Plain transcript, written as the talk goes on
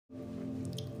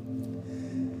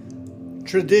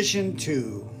Tradition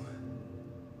 2.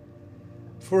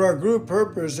 For our group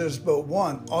purpose is but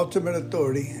one ultimate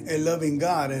authority, a loving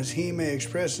God, as he may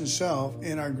express himself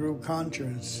in our group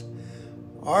conscience.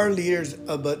 Our leaders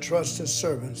are but trusted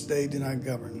servants, they do not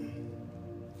govern.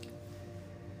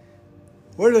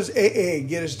 Where does AA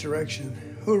get its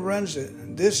direction? Who runs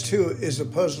it? This too is a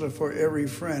puzzler for every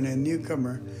friend and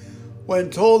newcomer. When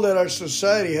told that our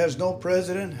society has no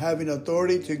president having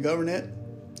authority to govern it,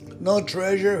 no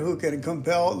treasurer who can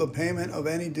compel the payment of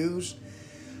any dues,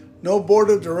 no board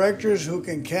of directors who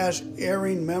can cast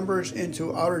erring members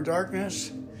into outer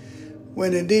darkness,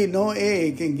 when indeed no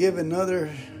AA can give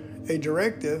another a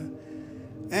directive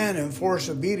and enforce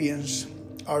obedience,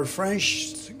 our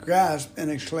friends grasp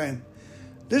and exclaim,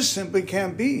 "This simply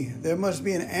can't be. There must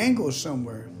be an angle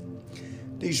somewhere."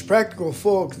 These practical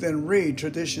folk then read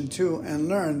Tradition 2 and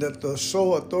learn that the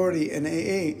sole authority in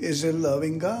AA is a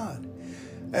loving God,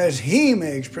 as he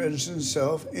may express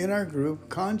himself in our group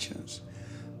conscience.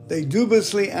 They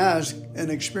dubiously ask an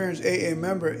experienced AA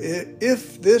member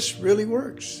if this really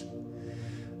works.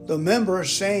 The member,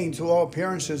 saying to all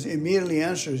appearances, immediately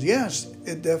answers, "Yes,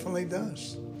 it definitely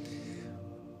does."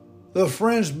 The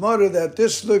friends mutter that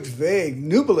this looks vague,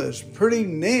 nebulous, pretty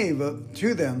naive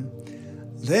to them.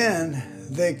 Then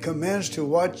they commence to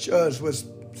watch us with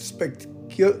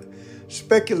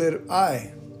speculative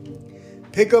eye,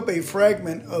 pick up a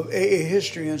fragment of AA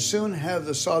history, and soon have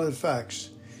the solid facts.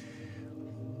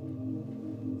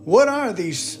 What are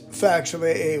these facts of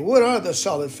AA? What are the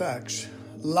solid facts?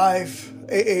 Life,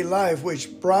 AA life,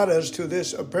 which brought us to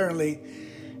this apparently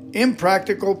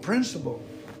impractical principle.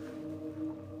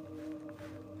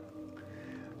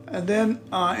 And then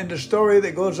in the story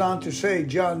that goes on to say,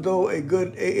 John Doe, a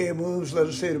good AA moves, let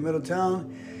us say, to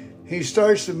Middletown. He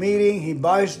starts the meeting. He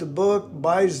buys the book,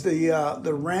 buys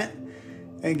the rent,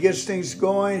 and gets things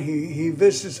going. He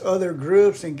visits other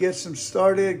groups and gets them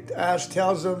started.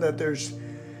 Tells them that there's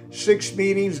 6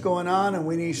 meetings going on, and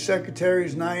we need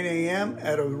secretaries 9 a.m.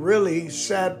 at a really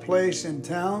sad place in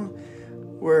town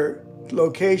where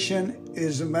location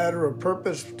is a matter of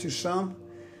purpose to some,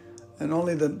 and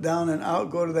only the down and out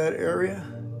go to that area.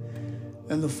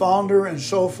 And the founder and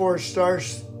so forth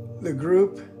starts the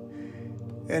group,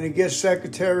 and he gets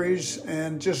secretaries,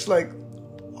 and just like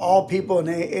all people in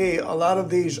AA, a lot of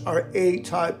these are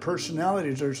A-type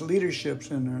personalities. There's leaderships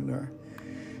in there.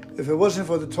 If it wasn't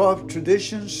for the 12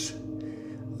 traditions,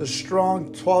 the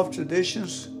strong 12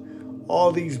 traditions,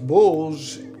 all these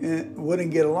bulls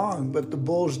wouldn't get along, but the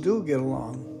bulls do get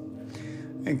along.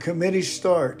 And committee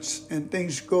starts, and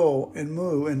things go and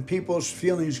move, and people's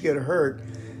feelings get hurt.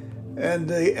 And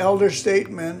the elder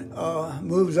statesman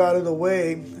moves out of the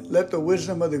way, let the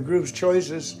wisdom of the group's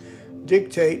choices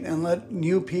dictate, and let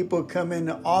new people come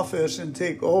into office and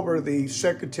take over the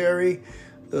secretary,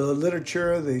 the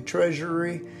literature, the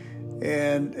treasury,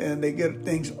 and they get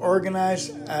things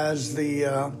organized as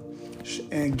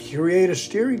and create a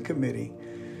steering committee.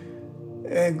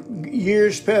 And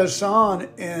years pass on,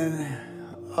 and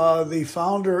the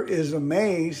founder is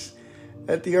amazed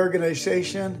at the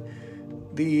organization,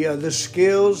 the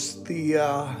skills,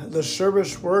 the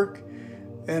service work,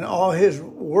 and all his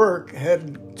work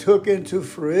had took into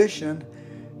fruition,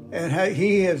 and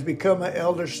he has become an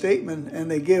elder statesman.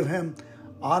 And they give him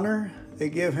honor, they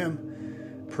give him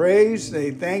praise,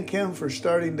 they thank him for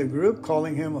starting the group,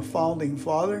 calling him a founding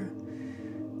father,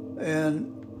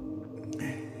 and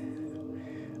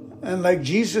like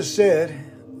Jesus said,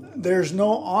 there's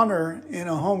no honor in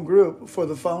a home group for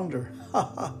the founder.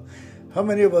 How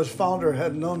many of us founder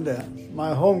had known that?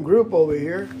 My home group over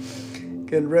here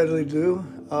can readily do.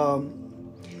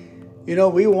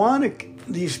 We want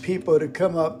these people to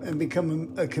come up and become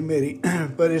a committee,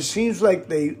 but it seems like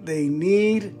they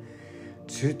need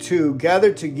to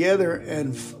gather together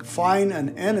and find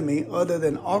an enemy other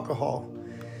than alcohol.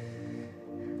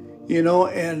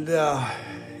 And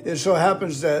it so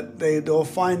happens that they'll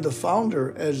find the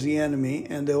founder as the enemy,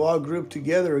 and they'll all group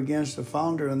together against the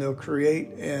founder, and they'll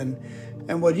create. And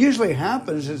what usually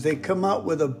happens is they come out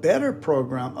with a better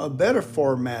program, a better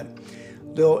format.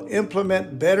 They'll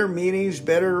implement better meetings,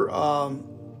 better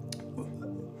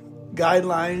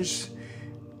guidelines,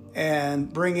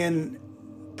 and bring in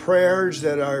prayers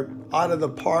that are out of the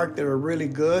park, that are really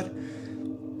good.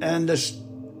 And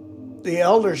the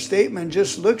elder statement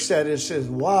just looks at it and says,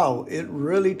 wow, it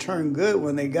really turned good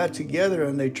when they got together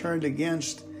and they turned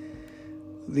against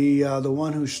the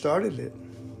one who started it.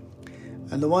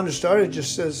 And the one who started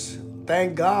just says,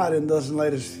 thank God, and doesn't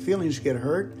let his feelings get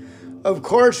hurt. Of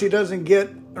course, he doesn't get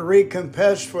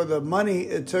recompensed for the money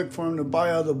it took for him to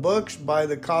buy all the books, buy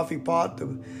the coffee pot,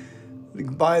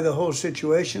 buy the whole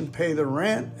situation, pay the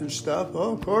rent and stuff.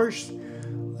 Well, of course,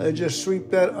 they just sweep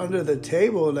that under the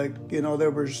table. Like, you know,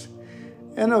 there was,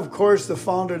 and of course, the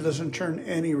founder doesn't turn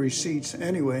any receipts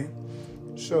anyway.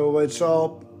 So it's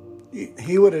all,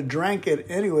 he would have drank it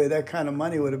anyway. That kind of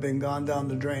money would have been gone down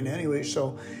the drain anyway.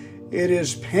 So it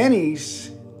is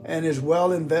pennies and is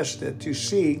well invested to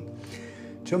see.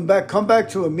 To come back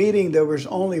to a meeting, there was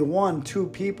only 2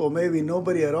 people, maybe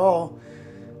nobody at all.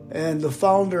 And the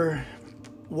founder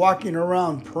walking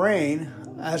around praying,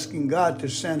 asking God to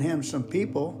send him some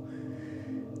people.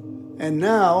 And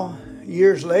now,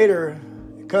 years later,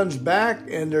 it comes back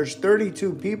and there's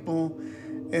 32 people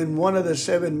in one of the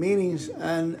 7 meetings,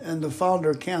 and the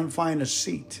founder can't find a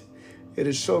seat. It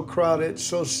is so crowded,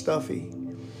 so stuffy.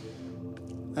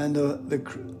 And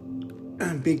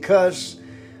because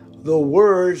the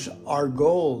words are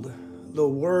gold, the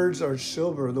words are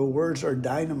silver, the words are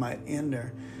dynamite in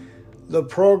there. The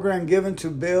program given to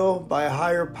Bill by a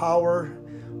higher power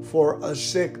for a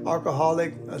sick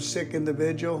alcoholic, a sick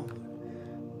individual,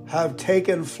 have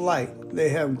taken flight. They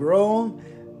have grown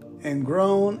and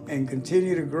grown and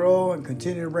continue to grow and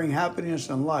continue to bring happiness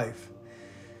in life.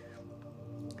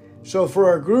 So for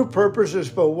our group purpose,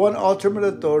 there's but one ultimate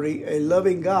authority, a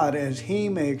loving God, as he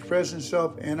may express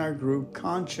himself in our group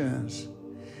conscience.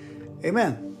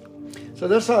 Amen. So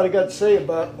that's all I got to say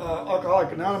about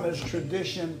Alcoholics Anonymous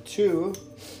Tradition 2.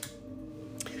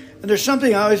 And there's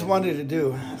something I always wanted to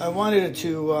do. I wanted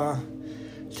to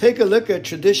take a look at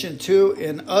Tradition 2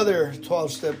 in other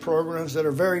 12-step programs that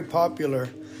are very popular.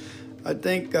 I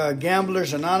think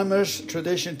Gamblers Anonymous,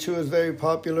 Tradition 2 is very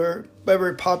popular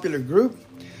group.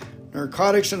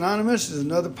 Narcotics Anonymous is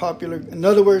another popular, in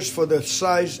other words, for the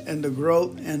size and the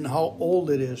growth and how old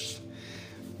it is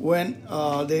when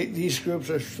these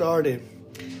groups are started.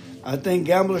 I think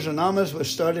Gamblers Anonymous was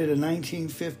started in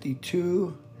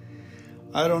 1952.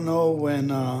 I don't know when,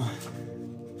 I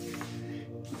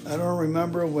don't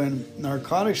remember when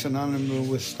Narcotics Anonymous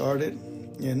was started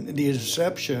in the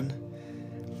inception.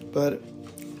 But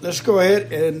let's go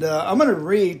ahead and I'm going to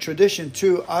read Tradition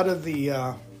 2 out of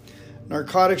the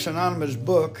Narcotics Anonymous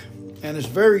book, and it's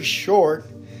very short,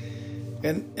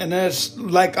 and that's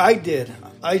like I did.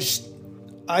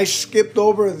 I skipped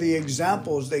over the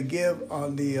examples they give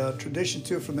on the Tradition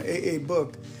 2 from the AA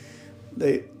book.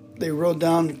 They wrote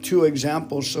down 2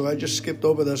 examples, so I just skipped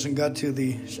over this and got to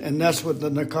and that's what the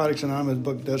Narcotics Anonymous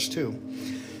book does too.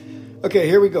 Okay,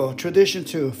 here we go. Tradition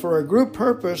 2. For a group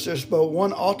purpose, there's but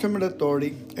one ultimate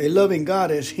authority, a loving God,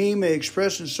 as he may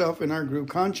express himself in our group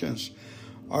conscience.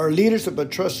 Our leaders are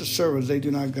but trusted servants, they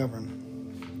do not govern.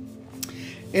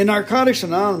 In Narcotics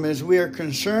Anonymous, we are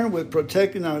concerned with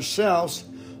protecting ourselves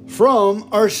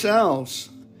from ourselves.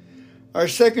 Our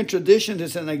second tradition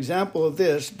is an example of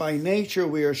this. By nature,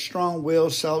 we are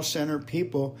strong-willed, self-centered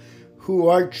people who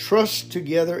are trust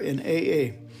together in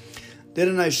AA.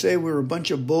 Didn't I say we were a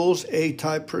bunch of bulls,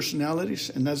 A-type personalities?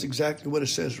 And that's exactly what it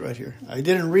says right here. I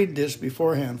didn't read this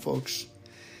beforehand, folks.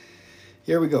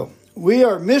 Here we go. We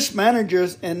are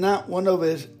mismanagers, and not one of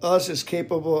us is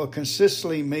capable of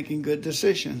consistently making good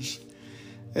decisions.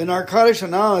 In Narcotics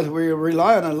Anonymous, we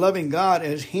rely on a loving God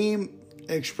as he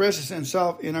expresses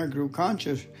himself in our group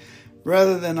conscience,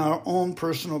 rather than our own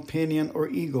personal opinion or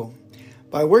ego.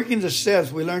 By working the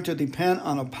steps, we learn to depend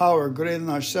on a power greater than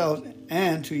ourselves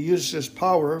and to use this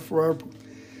power for our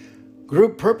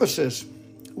group purposes.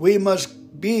 We must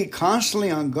be constantly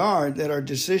on guard that our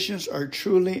decisions are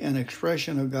truly an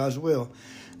expression of God's will.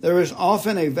 There is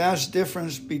often a vast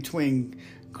difference between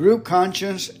group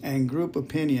conscience and group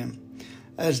opinion,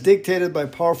 as dictated by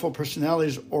powerful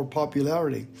personalities or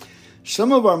popularity.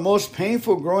 Some of our most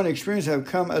painful growing experiences have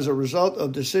come as a result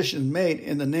of decisions made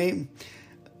in the name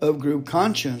of group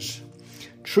conscience.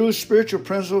 True spiritual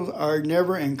principles are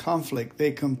never in conflict.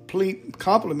 They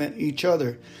complement each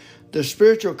other. The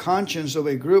spiritual conscience of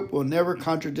a group will never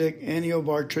contradict any of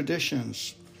our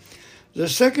traditions. The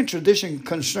second tradition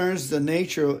concerns the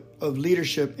nature of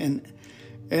leadership in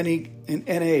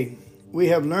NA. We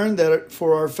have learned that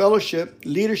for our fellowship,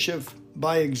 leadership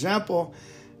by example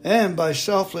and by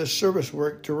selfless service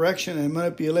work, direction and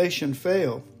manipulation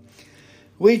fail.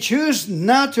 We choose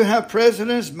not to have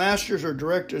presidents, masters, or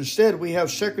directors. Instead, we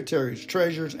have secretaries,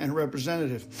 treasurers, and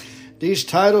representatives. These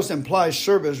titles imply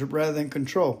service rather than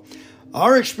control.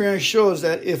 Our experience shows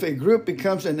that if a group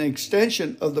becomes an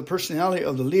extension of the personality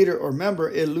of the leader or member,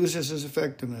 it loses its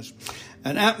effectiveness.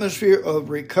 An atmosphere of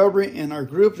recovery in our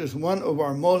groups is one of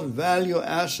our most valuable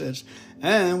assets,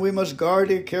 and we must guard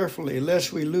it carefully,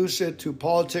 lest we lose it to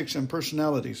politics and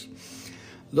personalities.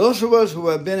 Those of us who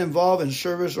have been involved in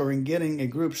service or in getting a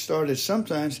group started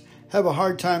sometimes have a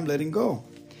hard time letting go.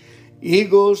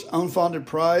 Egos, unfounded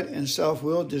pride, and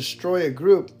self-will destroy a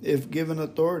group if given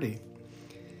authority.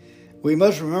 We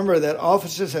must remember that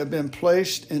offices have been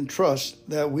placed in trust,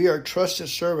 that we are trusted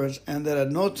servants, and that at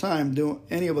no time do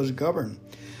any of us govern.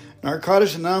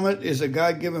 Narcotics Anonymous is a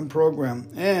God-given program,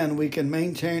 and we can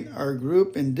maintain our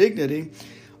group in dignity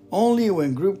only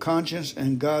when group conscience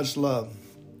and God's love.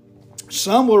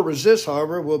 Some will resist,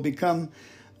 however, will become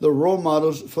the role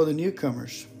models for the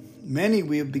newcomers. Many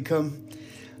will become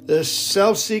the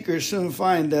self-seekers soon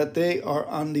find that they are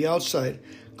on the outside,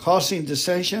 causing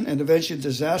dissension and eventually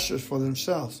disasters for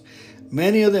themselves.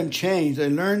 Many of them change. They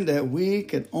learn that we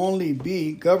can only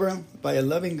be governed by a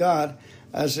loving God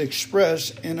as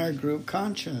expressed in our group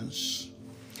conscience.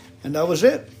 And that was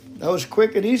it. That was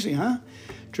quick and easy, huh?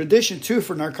 Tradition 2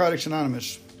 for Narcotics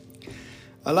Anonymous.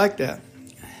 I like that.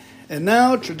 And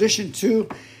now tradition 2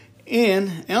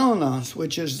 in Al-Anon's,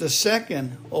 which is the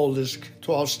second oldest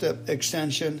 12-step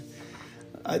extension.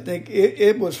 I think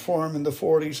it was formed in the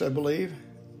 40s, I believe,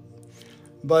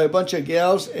 by a bunch of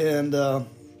gals and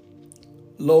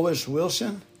Lois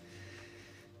Wilson.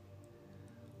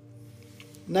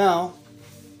 Now,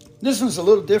 this one's a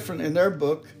little different in their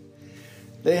book.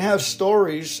 They have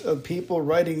stories of people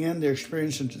writing in their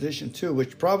experience in tradition 2,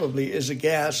 which probably is a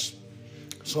gas.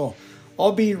 So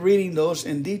I'll be reading those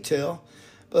in detail.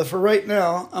 But for right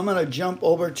now, I'm going to jump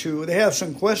over to, they have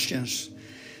some questions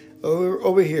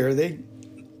over here.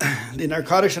 The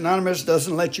Narcotics Anonymous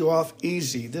doesn't let you off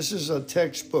easy. This is a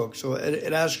textbook, so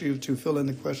it asks you to fill in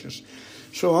the questions.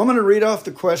 So I'm going to read off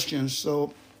the questions.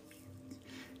 So,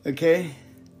 okay.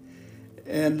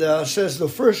 And says the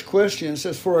first question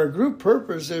says, for our group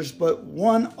purpose, there's but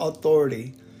one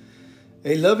authority,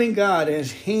 a loving God,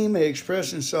 as he may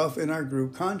express himself in our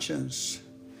group conscience.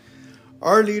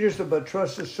 Our leaders are but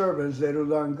trusted servants, they do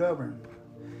not govern.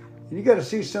 And you got to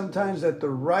see sometimes that the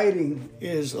writing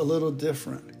is a little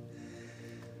different.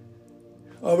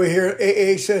 Over here,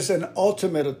 AA says an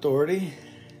ultimate authority.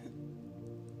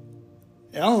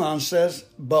 Al-Anon says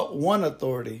but one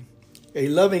authority, a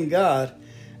loving God,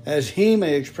 as he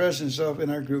may express himself in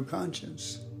our group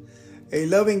conscience. A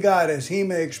loving God, as he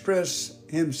may express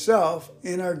himself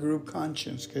in our group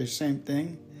conscience. Okay, same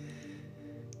thing.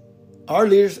 Our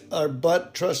leaders are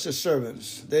but trusted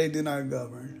servants. They do not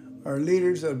govern. Our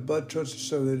leaders are but trusted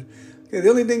servants. Okay, the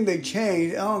only thing they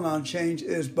changed, Al-Anon changed,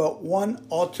 is but one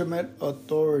ultimate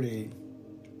authority.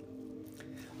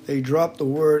 They dropped the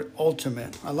word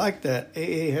ultimate. I like that.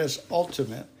 AA has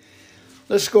ultimate.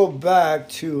 Let's go back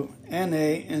to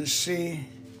NA and see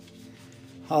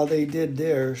how they did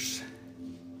theirs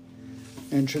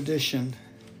in tradition.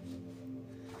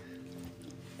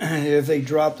 If they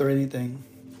dropped or anything.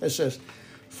 It says,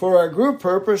 for our group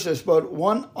purpose, there's but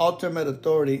one ultimate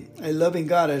authority, a loving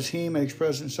God, as he may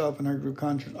express himself in our group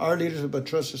conscience. Our leaders are but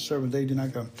trusted servants, they do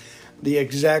not govern. The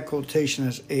exact quotation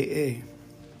is AA.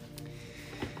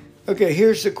 Okay,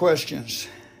 here's the questions.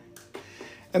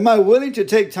 Am I willing to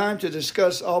take time to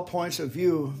discuss all points of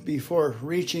view before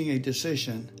reaching a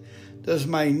decision? Does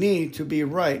my need to be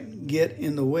right get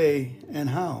in the way, and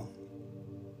how?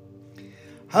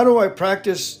 How do I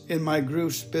practice in my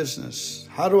group's business?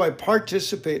 How do I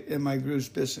participate in my group's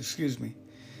business?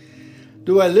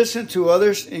 Do I listen to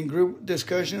others in group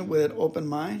discussion with an open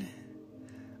mind?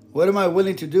 What am I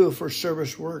willing to do for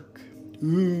service work?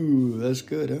 Ooh, that's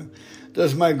good, huh?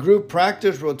 Does my group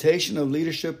practice rotation of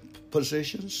leadership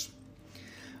positions?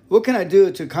 What can I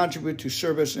do to contribute to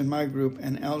service in my group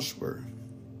and elsewhere?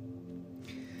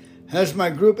 Has my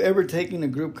group ever taken a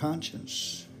group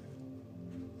conscience?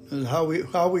 How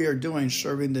we are doing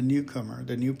serving the newcomer,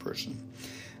 the new person.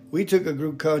 We took a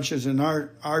group conscience in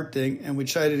our thing, and we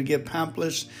decided to get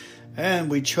pamphlets, and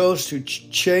we chose to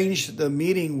change the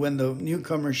meeting when the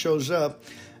newcomer shows up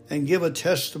and give a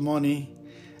testimony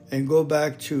and go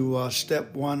back to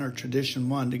step 1 or tradition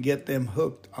 1 to get them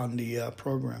hooked on the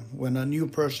program. When a new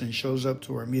person shows up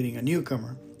to our meeting, a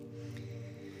newcomer,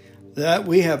 that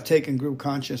we have taken group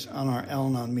conscience on our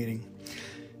Al-Anon meeting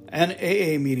and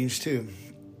AA meetings too.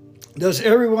 Does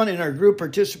everyone in our group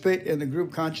participate in the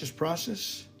group conscious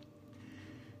process?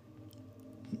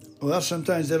 Well,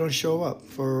 sometimes they don't show up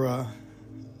for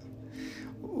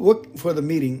the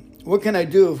meeting. What can I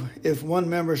do if one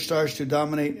member starts to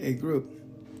dominate a group?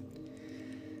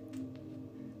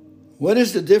 What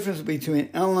is the difference between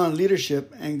Al-Anon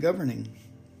leadership and governing?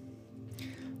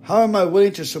 How am I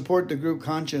willing to support the group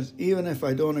conscience even if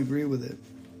I don't agree with it?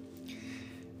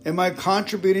 Am I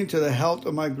contributing to the health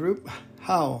of my group?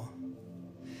 How?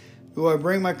 Do I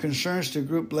bring my concerns to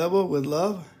group level with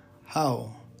love?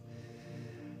 How?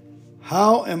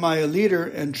 How am I a leader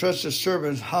and trusted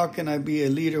servant? How can I be a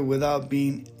leader without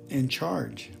being in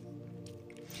charge?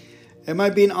 Am I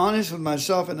being honest with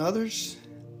myself and others?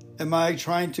 Am I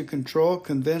trying to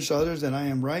convince others that I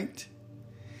am right?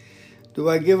 Do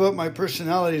I give up my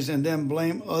personalities and then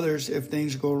blame others if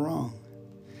things go wrong?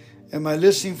 Am I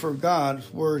listening for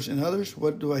God's words in others?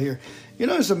 What do I hear? You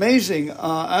know, it's amazing.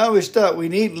 I always thought we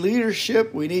need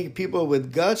leadership. We need people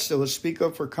with guts that will speak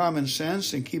up for common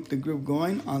sense and keep the group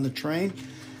going on the train.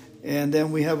 And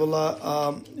then we have a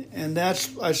lot, and I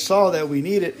saw that we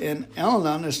need it. And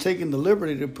Al-Anon has taken the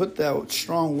liberty to put that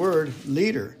strong word,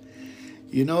 leader.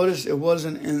 You notice it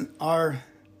wasn't in our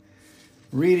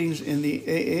readings in the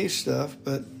AA stuff,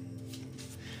 but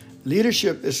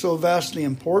leadership is so vastly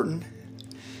important.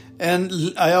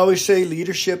 And I always say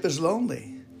leadership is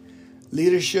lonely.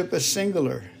 Leadership is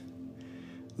singular.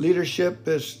 Leadership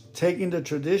is taking the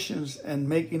traditions and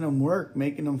making them work,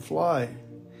 making them fly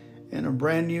in a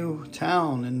brand new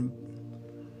town. And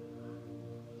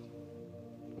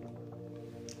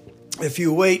if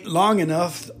you wait long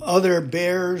enough, other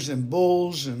bears and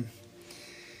bulls and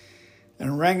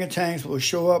orangutans will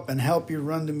show up and help you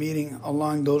run the meeting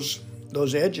along those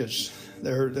edges.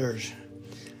 There's,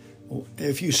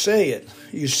 if you say it,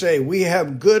 you say, we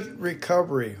have good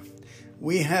recovery.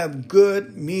 We have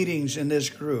good meetings in this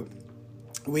group.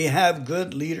 We have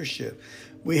good leadership.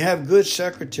 We have good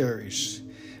secretaries.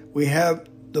 We have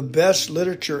the best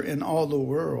literature in all the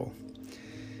world.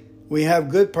 We have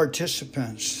good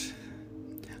participants.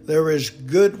 There is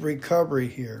good recovery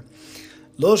here.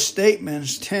 Those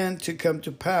statements tend to come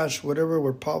to pass, whatever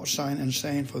we're prophesying and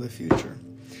saying for the future.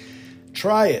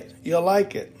 Try it. You'll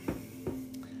like it.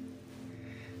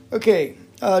 Okay,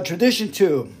 Tradition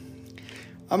 2.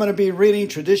 I'm going to be reading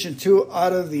Tradition 2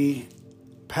 out of the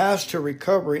Path to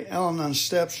Recovery, Al-Anon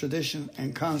Steps, Tradition,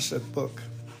 and Concept book.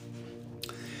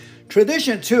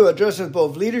 Tradition 2 addresses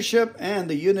both leadership and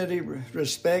the unity,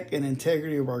 respect, and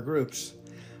integrity of our groups.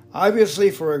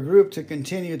 Obviously, for a group to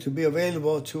continue to be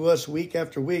available to us week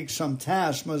after week, some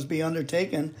tasks must be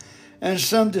undertaken and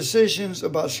some decisions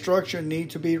about structure need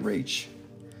to be reached.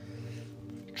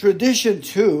 Tradition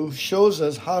 2 shows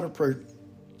us how to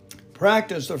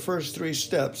practice the first 3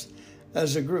 steps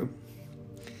as a group.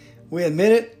 We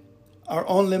admit our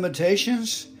own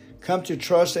limitations, come to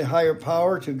trust a higher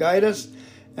power to guide us,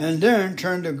 and then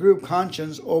turn the group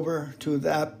conscience over to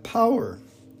that power.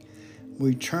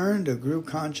 We turn the group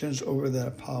conscience over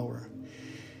that power.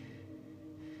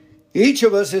 Each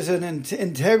of us is an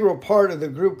integral part of the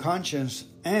group conscience,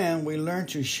 and we learn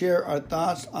to share our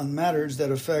thoughts on matters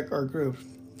that affect our group.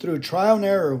 Through trial and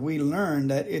error, we learn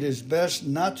that it is best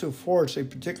not to force a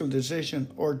particular decision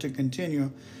or to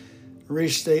continue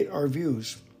restate our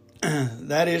views.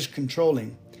 That is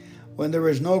controlling. When there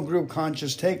is no group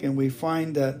conscience taken, we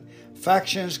find that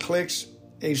factions, cliques,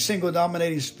 a single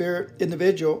dominating spirit,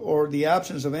 individual, or the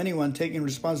absence of anyone taking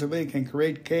responsibility can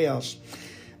create chaos.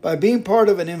 By being part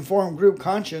of an informed group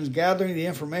conscience, gathering the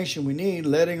information we need,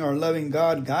 letting our loving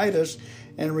God guide us,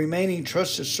 and remaining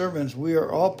trusted servants, we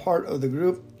are all part of the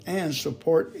group and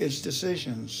support its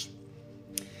decisions.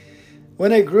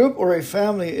 When a group or a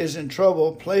family is in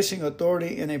trouble, placing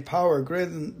authority in a power greater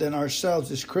than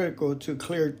ourselves is critical to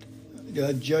clear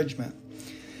judgment.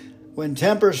 When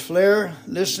tempers flare,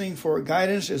 listening for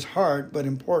guidance is hard but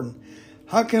important.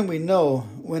 How can we know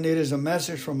when it is a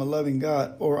message from a loving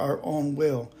God or our own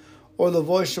will or the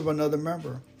voice of another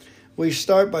member? We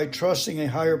start by trusting a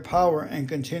higher power and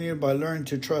continue by learning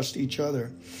to trust each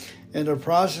other. In the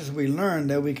process, we learn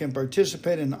that we can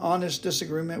participate in honest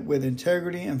disagreement with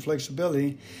integrity and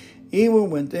flexibility, even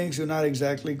when things do not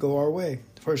exactly go our way.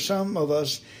 For some of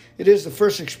us, it is the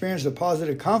first experience of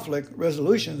positive conflict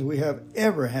resolutions we have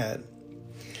ever had.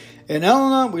 In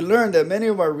Al-Anon, we learned that many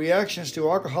of our reactions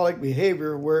to alcoholic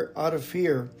behavior were out of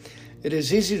fear. It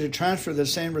is easy to transfer the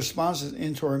same responses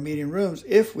into our meeting rooms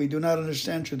if we do not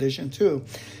understand Tradition 2.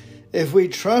 If we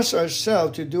trust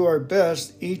ourselves to do our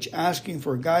best, each asking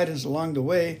for guidance along the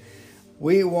way,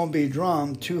 we won't be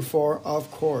drawn too far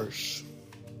off course.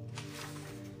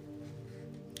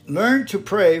 Learn to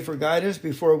pray for guidance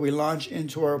before we launch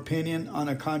into our opinion on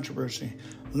a controversy.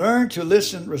 Learn to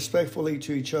listen respectfully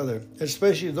to each other,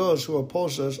 especially those who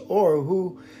oppose us or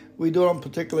who we don't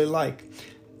particularly like.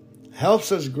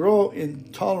 Helps us grow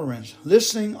in tolerance.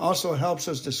 Listening also helps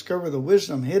us discover the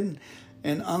wisdom hidden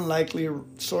in unlikely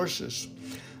sources.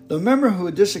 The member who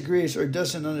disagrees or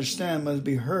doesn't understand must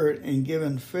be heard and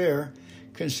given fair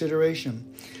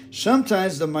consideration.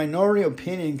 Sometimes the minority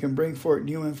opinion can bring forth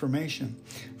new information.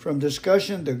 From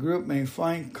discussion, the group may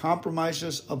find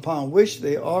compromises upon which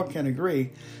they all can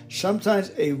agree.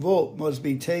 Sometimes a vote must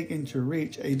be taken to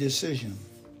reach a decision.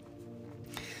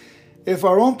 If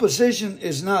our own position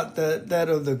is not that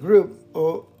of the group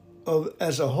or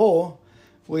as a whole,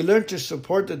 We learn to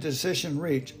support the decision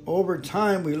reached. Over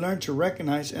time, we learn to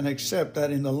recognize and accept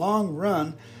that in the long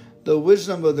run, the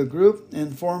wisdom of the group,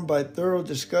 informed by thorough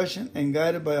discussion and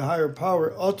guided by a higher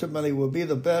power, ultimately will be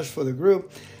the best for the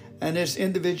group and its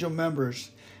individual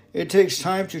members. It takes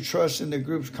time to trust in the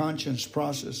group's conscience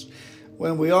process.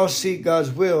 When we all seek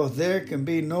God's will, there can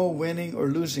be no winning or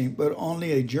losing, but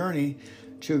only a journey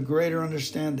to greater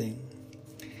understanding.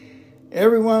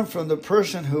 Everyone from the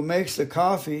person who makes the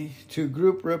coffee to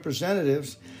group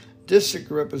representatives,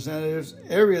 district representatives,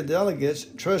 area delegates,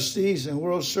 trustees, and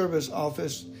World Service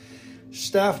Office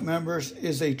staff members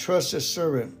is a trusted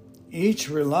servant. Each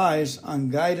relies on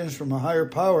guidance from a higher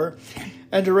power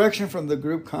and direction from the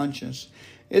group conscience.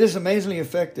 It is amazingly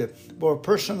effective, both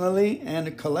personally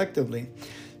and collectively.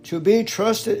 To be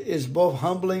trusted is both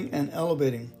humbling and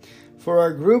elevating. For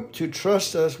our group to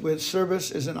trust us with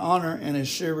service is an honor and a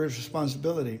serious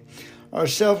responsibility. Our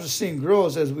self-esteem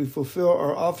grows as we fulfill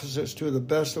our offices to the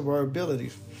best of our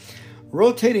abilities.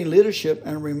 Rotating leadership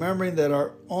and remembering that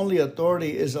our only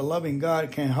authority is a loving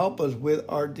God can help us with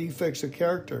our defects of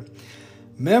character.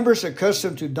 Members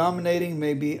accustomed to dominating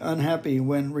may be unhappy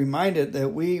when reminded that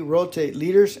we rotate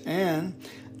leaders and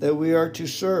that we are to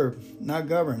serve, not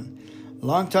govern.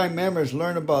 Longtime members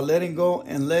learn about letting go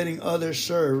and letting others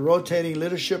serve. Rotating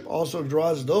leadership also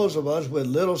draws those of us with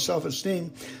little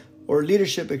self-esteem or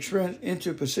leadership experience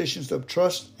into positions of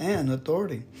trust and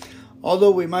authority.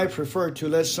 Although we might prefer to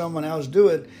let someone else do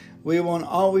it, we won't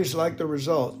always like the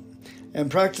result. In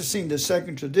practicing the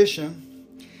second tradition,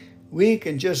 we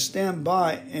can just stand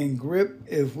by and grip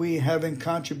if we haven't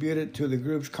contributed to the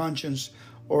group's conscience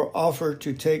or offered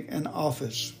to take an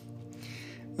office.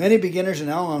 Many beginners in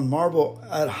Al-Anon marvel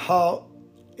at how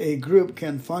a group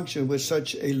can function with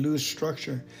such a loose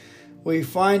structure. We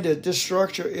find that this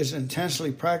structure is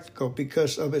intensely practical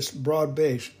because of its broad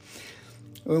base.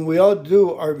 When we all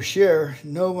do our share,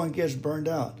 no one gets burned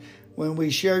out. When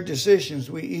we share decisions,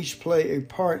 we each play a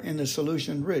part in the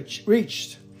solution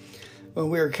reached. When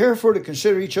we are careful to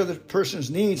consider each other person's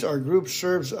needs, our group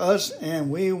serves us and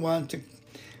we want to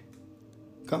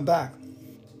come back.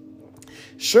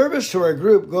 Service to our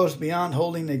group goes beyond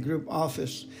holding a group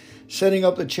office. Setting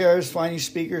up the chairs, finding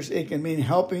speakers, it can mean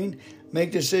helping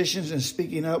make decisions and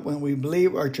speaking up when we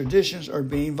believe our traditions are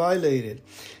being violated.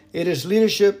 It is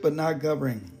leadership but not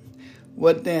governing.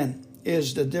 What then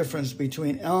is the difference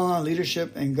between Al-Anon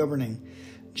leadership and governing?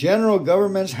 General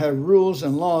governments have rules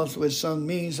and laws with some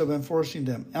means of enforcing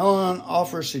them. Al-Anon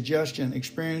offers suggestion,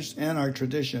 experience, and our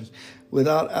traditions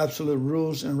without absolute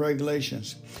rules and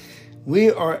regulations.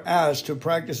 We are asked to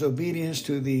practice obedience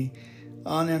to the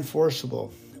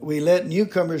unenforceable. We let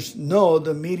newcomers know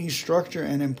the meeting structure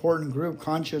and important group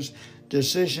conscious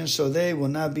decisions so they will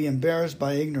not be embarrassed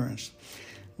by ignorance.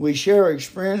 We share our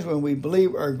experience when we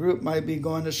believe our group might be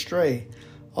going astray.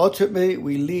 Ultimately,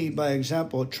 we lead by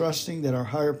example, trusting that our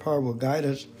higher power will guide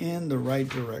us in the right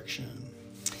direction.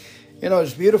 You know,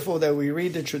 it's beautiful that we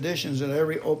read the traditions at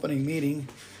every opening meeting.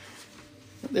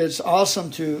 It's awesome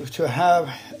to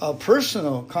have a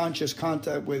personal conscious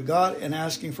contact with God and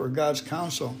asking for God's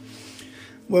counsel.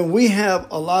 When we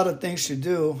have a lot of things to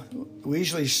do, we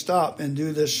usually stop and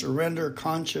do this surrender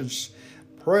conscious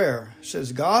prayer. It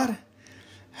says, God,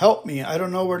 help me. I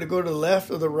don't know where to go to the left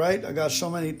or the right. I got so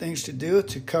many things to do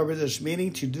to cover this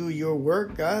meeting, to do your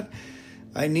work, God.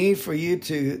 I need for you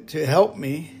to help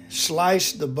me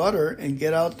slice the butter and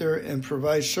get out there and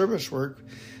provide service work.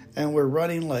 And we're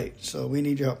running late, so we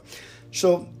need your help.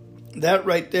 So that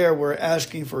right there, we're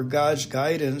asking for God's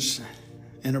guidance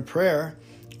in a prayer.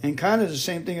 And kind of the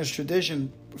same thing as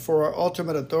tradition, for our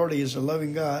ultimate authority is a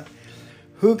loving God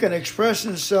who can express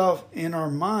himself in our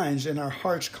minds, in our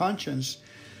heart's conscience,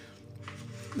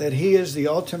 that he is the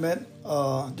ultimate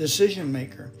decision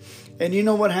maker. And you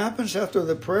know what happens after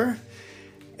the prayer?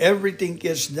 Everything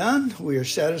gets done. We are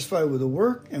satisfied with the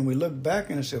work, and we look back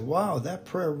and say, wow, that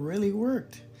prayer really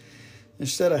worked.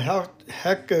 Instead of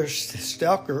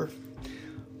helter-skelter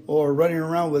or running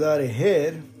around without a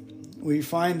head, we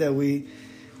find that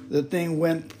the thing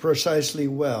went precisely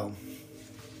well.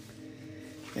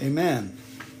 Amen.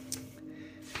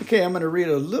 Okay, I'm going to read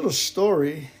a little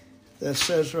story that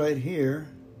says right here.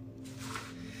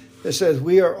 It says,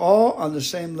 we are all on the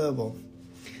same level.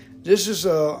 This is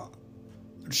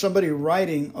somebody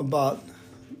writing about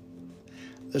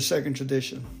the second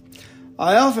tradition.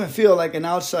 I often feel like an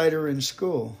outsider in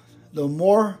school. The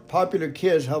more popular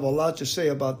kids have a lot to say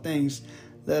about things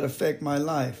that affect my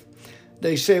life.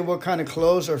 They say what kind of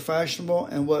clothes are fashionable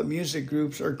and what music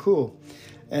groups are cool.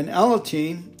 And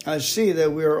Alateen, I see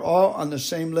that we are all on the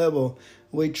same level.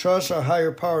 We trust our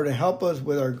higher power to help us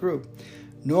with our group.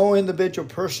 No individual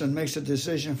person makes a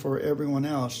decision for everyone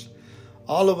else.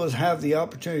 All of us have the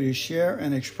opportunity to share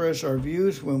and express our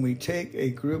views when we take a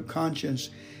group conscience.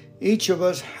 Each of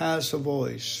us has a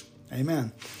voice.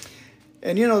 Amen.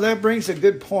 And that brings a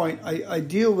good point. I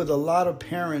deal with a lot of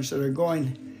parents that are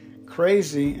going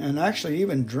crazy and actually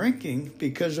even drinking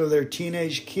because of their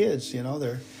teenage kids.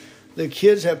 The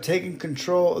kids have taken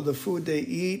control of the food they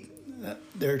eat,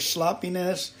 their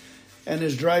sloppiness, and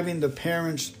is driving the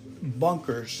parents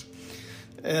bunkers.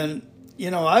 And,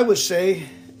 I would say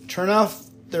turn off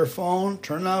their phone,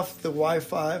 turn off the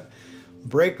Wi-Fi,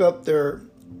 break up their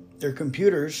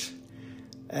computers,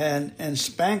 and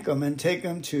spank them and take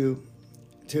them to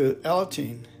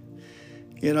Alateen.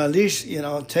 At least,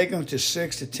 take them to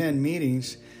 6 to 10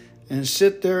 meetings and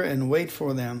sit there and wait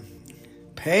for them.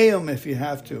 Pay them if you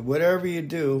have to. Whatever you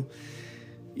do,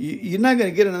 you're not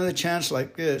going to get another chance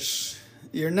like this.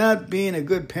 You're not being a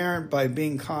good parent by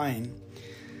being kind.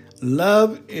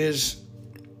 Love is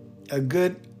a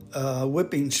good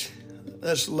whipping.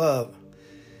 That's love.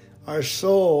 Our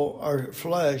soul, our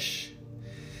flesh.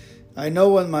 I know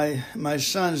when my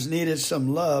sons needed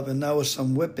some love, and that was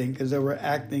some whipping because they were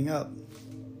acting up.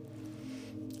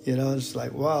 It's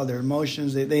like, wow, their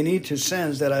emotions, they need to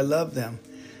sense that I love them.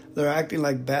 They're acting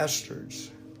like bastards.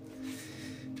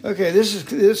 Okay,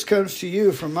 this comes to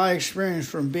you from my experience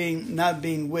from not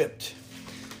being whipped,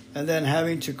 and then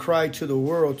having to cry to the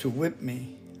world to whip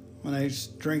me when I was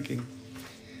drinking,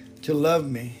 to love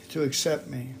me, to accept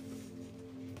me.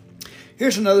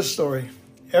 Here's another story.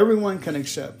 Everyone can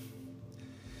accept.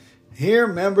 Here,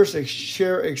 members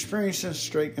share experiences,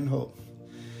 strength, and hope.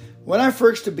 When I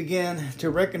first began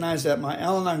to recognize that my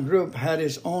Al-Anon group had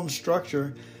its own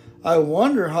structure, I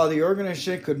wonder how the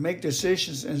organization could make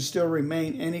decisions and still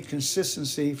remain any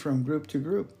consistency from group to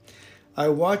group. I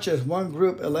watched as one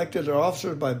group elected their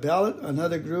officers by ballot,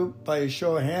 another group by a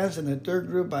show of hands, and a third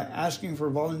group by asking for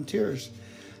volunteers.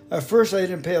 At first, I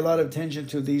didn't pay a lot of attention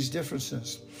to these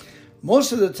differences.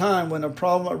 Most of the time, when a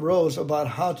problem arose about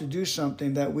how to do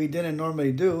something that we didn't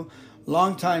normally do,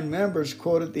 longtime members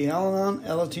quoted the Al-Anon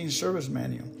Alateen Service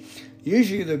Manual.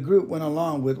 Usually, the group went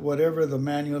along with whatever the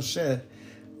manual said.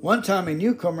 One time, a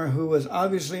newcomer who was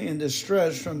obviously in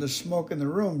distress from the smoke in the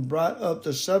room brought up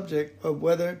the subject of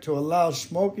whether to allow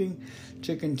smoking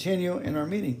to continue in our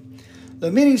meeting.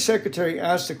 The meeting secretary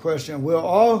asked the question, "Will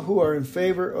all who are in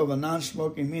favor of a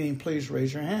non-smoking meeting please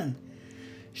raise your hand?"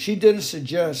 She didn't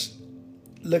suggest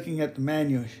looking at the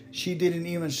manual. She didn't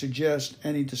even suggest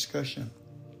any discussion.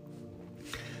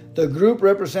 The group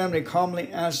representative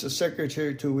calmly asked the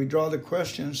secretary to withdraw the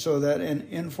question so that an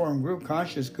informed group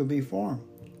conscience could be formed.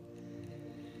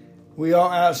 We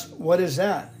all asked, "What is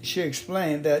that?" She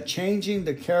explained that changing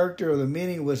the character of the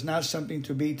meeting was not something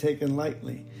to be taken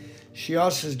lightly. She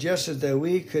also suggested that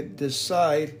we could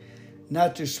decide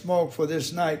not to smoke for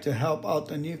this night to help out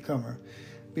the newcomer.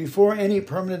 Before any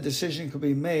permanent decision could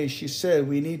be made, she said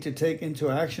we need to take into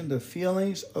action the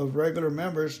feelings of regular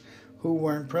members who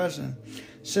weren't present.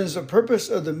 Since the purpose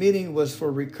of the meeting was for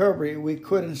recovery, we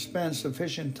couldn't spend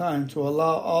sufficient time to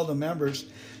allow all the members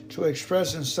to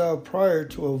express themselves prior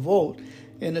to a vote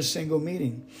in a single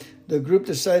meeting. The group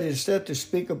decided instead to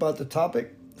speak about the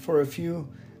topic for a few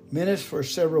minutes for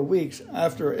several weeks.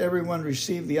 After everyone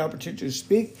received the opportunity to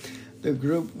speak, the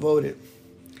group voted.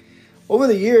 Over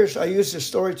the years, I used this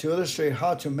story to illustrate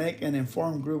how to make an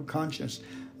informed group conscious.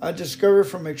 I discovered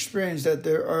from experience that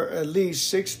there are at least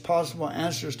 6 possible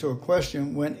answers to a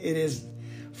question when it is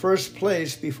first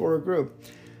placed before a group.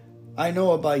 I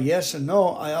know about yes and no.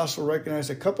 I also recognize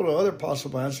a couple of other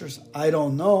possible answers. I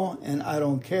don't know and I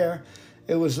don't care.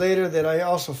 It was later that I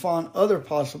also found other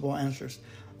possible answers.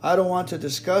 I don't want to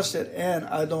discuss it and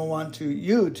I don't want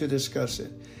you to discuss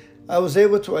it. I was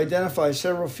able to identify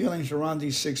several feelings around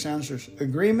these 6 answers: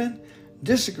 agreement,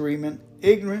 disagreement,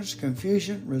 ignorance,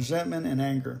 confusion, resentment, and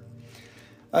anger.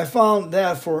 I found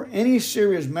that for any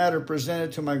serious matter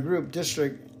presented to my group,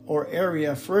 district, or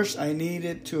area, first I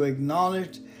needed to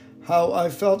acknowledge how I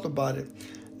felt about it.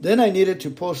 Then I needed to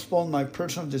postpone my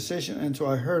personal decision until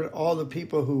I heard all the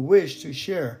people who wished to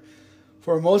share.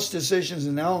 For most decisions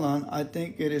in Al-Anon, I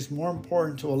think it is more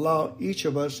important to allow each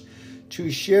of us to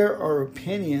share our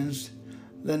opinions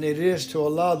than it is to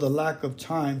allow the lack of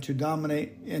time to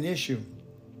dominate an issue.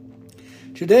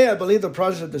 Today, I believe the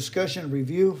process of discussion and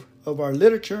review of our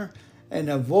literature and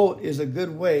a vote is a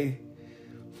good way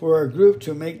for our group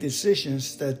to make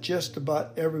decisions that just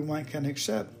about everyone can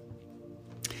accept.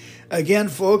 Again,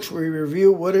 folks, we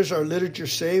review what does our literature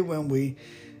say when we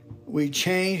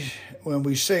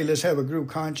say let's have a group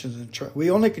conscience. We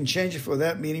only can change it for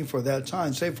that meeting for that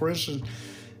time. Say, for instance,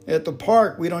 At the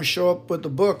park, we don't show up with the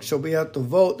book, so we have to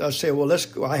vote. I'll say, well, let's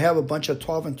go. I have a bunch of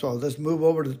 12 and 12. Let's move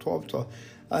over to 12 and 12.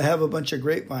 I have a bunch of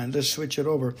grapevine. Let's switch it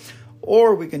over.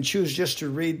 Or we can choose just to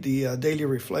read the daily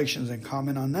reflections and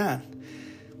comment on that,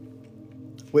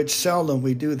 which seldom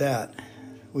we do that.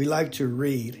 We like to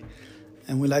read,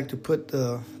 and we like to put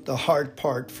the hard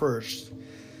part first.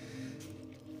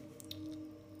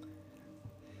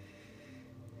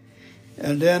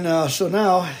 And then, so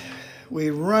now we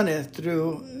run it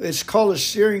through, it's called a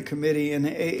steering committee in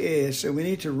the AA. So we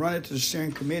need to run it to the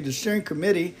steering committee. The steering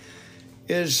committee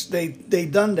is, they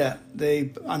done that.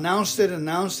 They announced it, and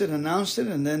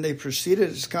then they proceeded.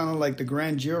 It's kind of like the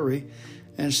grand jury,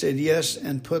 and said yes,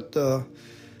 and put the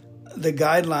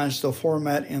guidelines, the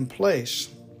format in place.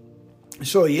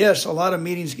 So yes, a lot of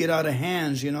meetings get out of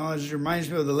hands. It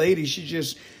reminds me of the lady. She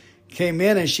just came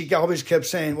in and she always kept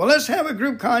saying, well, let's have a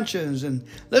group conscience, and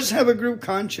let's have a group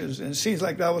conscience. And it seems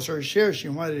like that was her share. She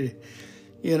wanted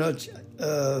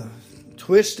to,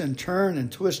 twist and turn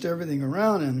and twist everything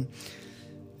around.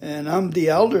 And I'm the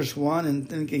eldest one and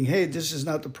thinking, hey, this is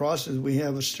not the process. We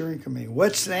have a steering committee.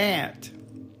 What's that?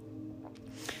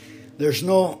 There's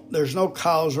no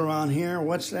cows around here.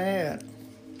 What's that?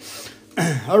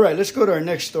 All right, let's go to our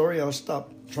next story. I'll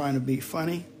stop trying to be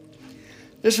funny.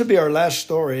 This will be our last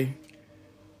story.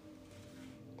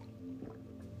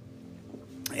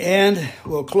 And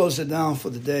we'll close it down for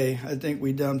the day. I think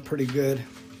we've done pretty good.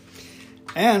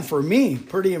 And for me,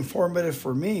 pretty informative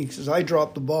for me, because I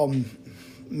dropped the ball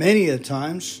many a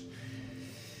times.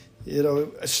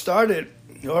 I started,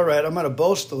 all right, I'm going to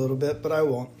boast a little bit, but I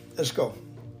won't. Let's go.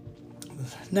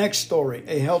 Next story,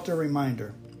 a healthy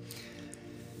reminder.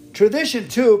 Tradition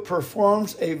 2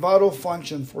 performs a vital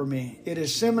function for me. It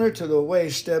is similar to the way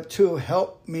step 2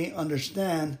 helped me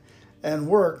understand and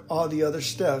work all the other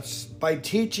steps by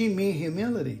teaching me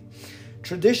humility.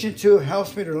 Tradition 2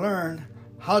 helps me to learn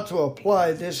how to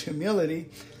apply this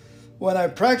humility. When I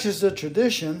practice the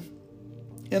tradition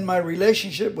in my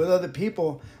relationship with other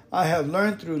people, I have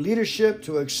learned through leadership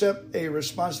to accept a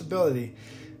responsibility,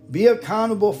 be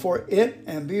accountable for it,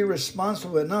 and be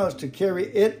responsible enough to carry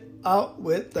it out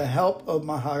with the help of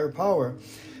my higher power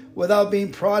without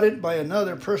being prodded by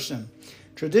another person.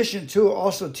 Tradition 2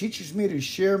 also teaches me to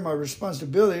share my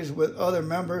responsibilities with other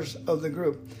members of the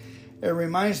group. It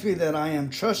reminds me that I am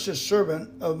trusted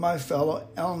servant of my fellow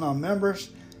Al-Anon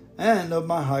members and of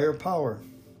my higher power.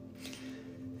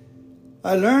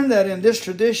 I learned that in this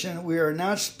tradition, we are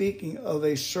not speaking of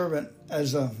a servant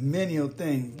as a menial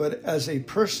thing, but as a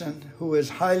person who is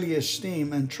highly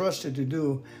esteemed and trusted to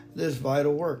do this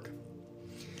vital work.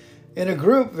 In a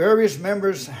group, various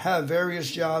members have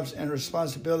various jobs and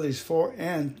responsibilities for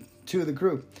and to the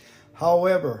group.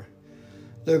 However,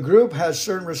 the group has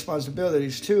certain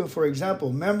responsibilities too. For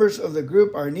example, members of the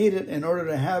group are needed in order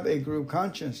to have a group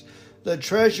conscience. The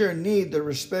treasurer needs the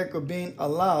respect of being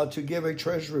allowed to give a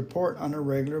treasury report on a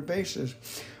regular basis.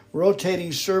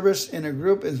 Rotating service in a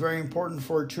group is very important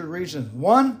for 2 reasons.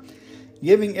 1,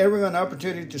 giving everyone an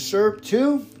opportunity to serve.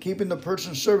 2, keeping the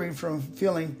person serving from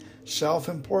feeling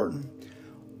self-important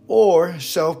or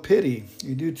self-pity.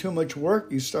 You do too much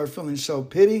work, you start feeling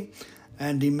self-pity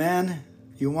and demand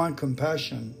you want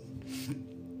compassion.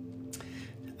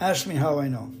 Ask me how I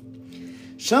know.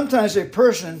 Sometimes a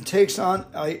person takes on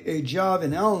a job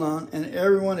in Al-Anon and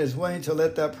everyone is willing to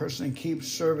let that person keep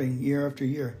serving year after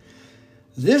year.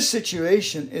 This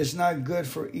situation is not good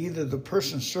for either the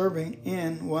person serving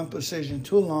in one position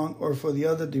too long or for the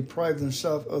other deprive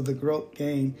themselves of the growth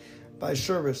gained by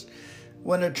service.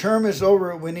 When a term is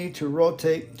over, we need to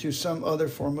rotate to some other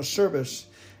form of service.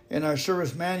 In our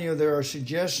service manual, there are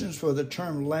suggestions for the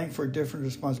term length for different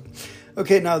responsibilities.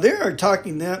 Okay, now they are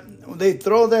talking that they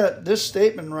throw this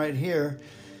statement right here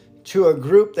to a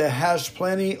group that has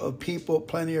plenty of people,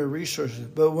 plenty of resources.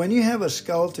 But when you have a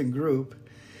skeleton group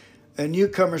and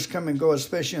newcomers come and go,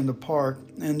 especially in the park,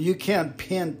 and you can't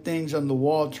pin things on the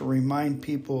wall to remind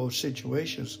people of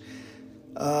situations,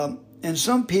 and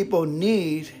some people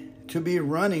need to be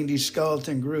running these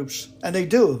skeleton groups, and they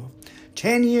do.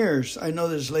 10 years. I know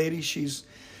this lady, she's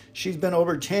been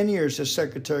over 10 years as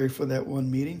secretary for that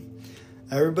one meeting.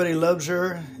 Everybody loves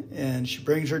her, and she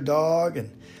brings her dog,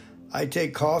 and I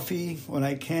take coffee when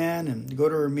I can and go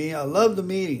to her meeting. I love the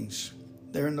meetings.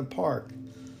 They're in the park.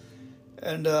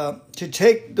 And to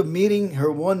take the meeting,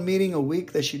 her one meeting a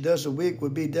week that she does a week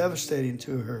would be devastating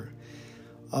to her.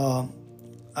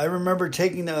 I remember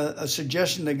taking a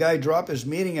suggestion, the guy dropped his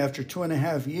meeting after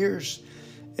 2.5 years,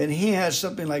 and he had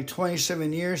something like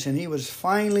 27 years, and he was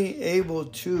finally able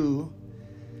to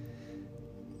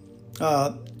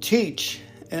teach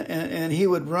and he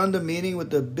would run the meeting with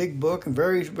the big book and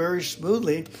very, very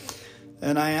smoothly.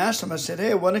 And I asked him, I said,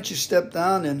 hey, why don't you step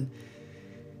down?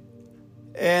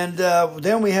 And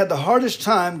then we had the hardest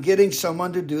time getting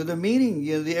someone to do the meeting.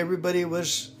 Everybody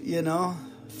was,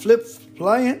 flip.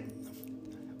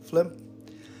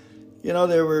 They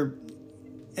were,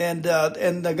 and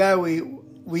the guy,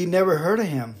 we never heard of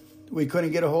him. We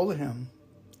couldn't get a hold of him,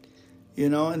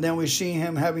 and then we see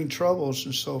him having troubles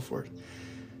and so forth.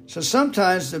 So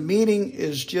sometimes the meeting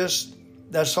is just,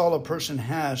 that's all a person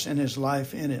has in his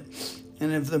life in it.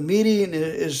 And if the meeting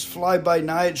is fly by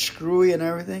night, screwy and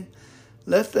everything,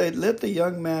 let the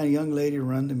young man, young lady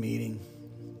run the meeting,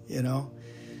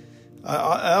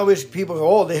 I always, people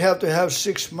go, they have to have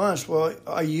 6 months. Well,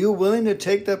 are you willing to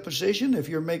take that position? If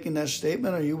you're making that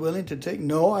statement, are you willing to take?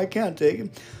 No, I can't take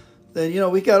it.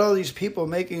 Then, we got all these people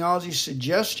making all these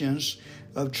suggestions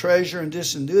of treasurer and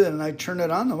this and do that, and I turn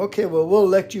it on them. Okay, well, we'll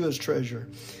elect you as treasurer.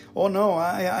 Oh, no,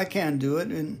 I can't do it.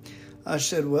 And I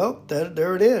said, well,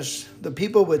 there it is. The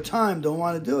people with time don't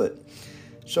want to do it.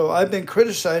 So I've been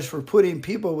criticized for putting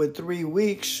people with 3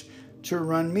 weeks to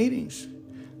run meetings.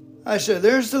 I said,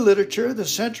 there's the literature. The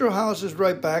central house is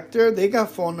right back there. They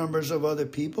got phone numbers of other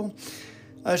people.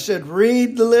 I said,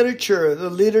 read the literature.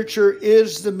 The literature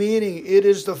is the meeting. It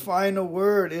is the final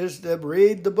word.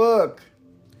 Read the book.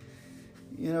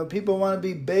 People want to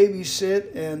be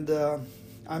babysit. And,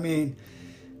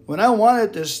 when I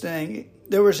wanted this thing,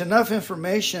 there was enough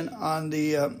information on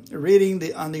the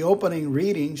on the opening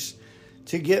readings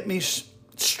to get me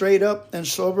straight up and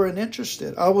sober and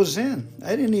interested. I was in.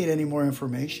 I didn't need any more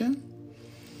information.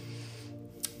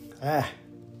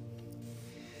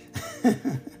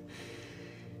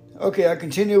 Okay, I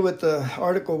continue with the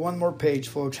article. One more page,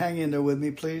 folks. Hang in there with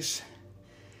me, please.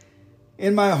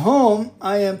 In my home,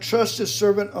 I am trusted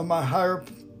servant of my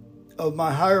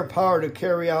higher power to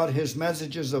carry out his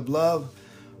messages of love.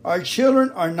 Our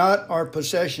children are not our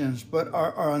possessions, but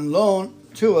are on loan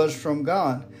to us from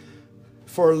God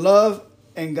for love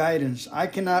and guidance. I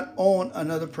cannot own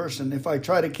another person. If I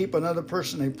try to keep another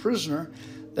person a prisoner,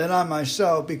 then I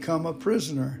myself become a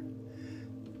prisoner.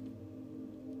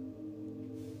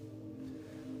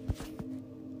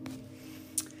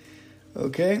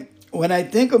 Okay? When I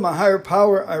think of my higher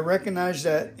power, I recognize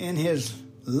that in his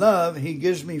love, he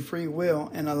gives me free will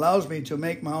and allows me to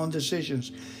make my own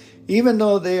decisions, even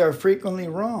though they are frequently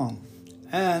wrong,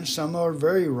 and some are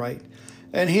very right.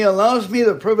 And he allows me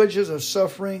the privileges of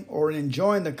suffering or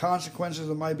enjoying the consequences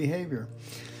of my behavior.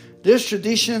 This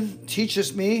tradition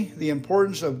teaches me the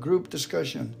importance of group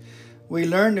discussion. We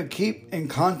learn to keep in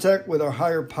contact with our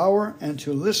higher power and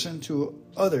to listen to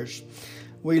others.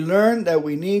 We learn that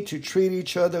we need to treat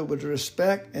each other with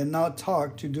respect and not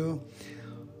talk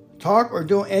or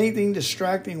do anything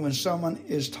distracting when someone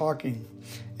is talking.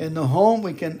 In the home,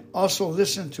 we can also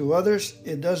listen to others.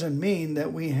 It doesn't mean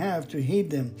that we have to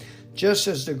heed them, just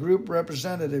as the group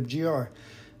representative, GR.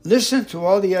 Listen to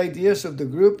all the ideas of the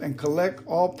group and collect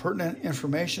all pertinent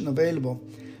information available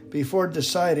before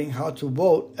deciding how to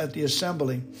vote at the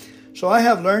assembly. So I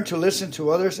have learned to listen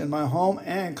to others in my home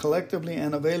and collectively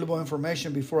and available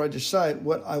information before I decide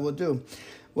what I will do.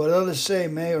 What others say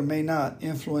may or may not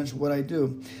influence what I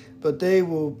do, but they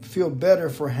will feel better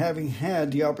for having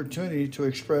had the opportunity to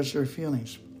express their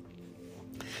feelings.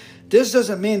 This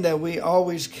doesn't mean that we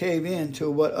always cave in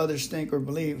to what others think or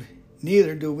believe.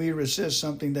 Neither do we resist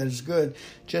something that is good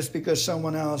just because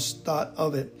someone else thought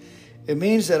of it. It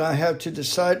means that I have to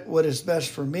decide what is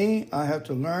best for me. I have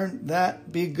to learn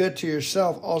that be good to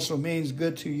yourself also means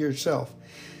good to yourself.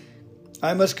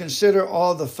 I must consider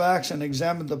all the facts and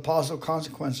examine the possible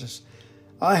consequences.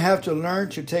 I have to learn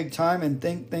to take time and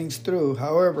think things through.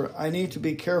 However, I need to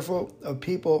be careful of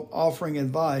people offering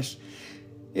advice.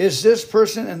 Is this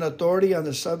person an authority on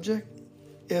the subject?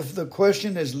 If the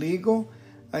question is legal,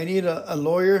 I need a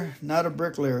lawyer, not a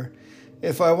bricklayer.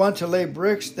 If I want to lay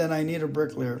bricks, then I need a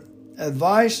bricklayer.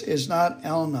 Advice is not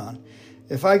Al-Anon.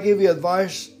 If I give you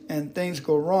advice and things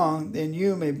go wrong, then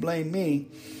you may blame me.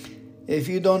 If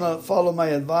you don't follow my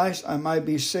advice, I might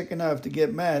be sick enough to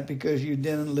get mad because you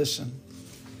didn't listen.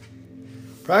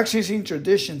 Practicing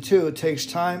tradition, too, takes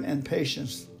time and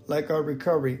patience. Like our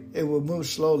recovery, it will move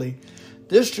slowly.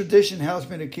 This tradition helps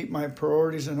me to keep my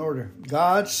priorities in order.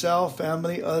 God, self,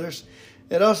 family, others.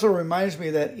 It also reminds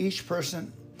me that each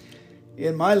person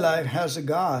in my life has a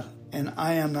God, and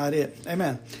I am not it.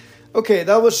 Amen. Okay,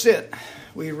 that was it.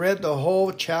 We read the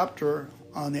whole chapter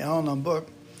on the Al-Anon book.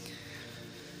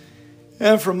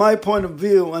 And from my point of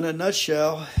view, in a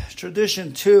nutshell,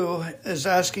 tradition 2 is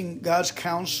asking God's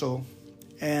counsel,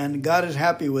 and God is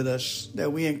happy with us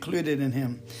that we included in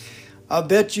him. I'll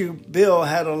bet you Bill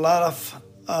had a lot of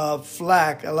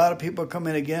flack. A lot of people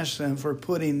coming against them for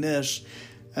putting this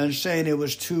and saying it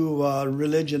was too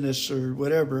religionist or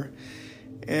whatever.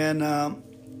 And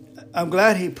I'm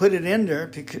glad he put it in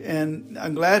there, and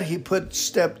I'm glad he put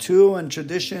step 2 and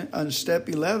tradition on step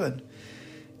 11.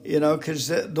 Because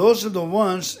those are the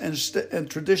ones and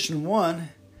tradition 1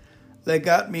 that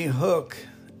got me hooked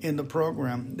in the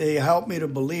program. They helped me to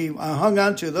believe. I hung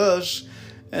on to those,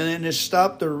 and then it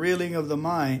stopped the reeling of the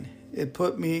mind. It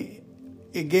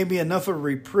gave me enough of a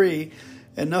reprieve,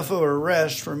 enough of a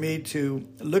rest for me to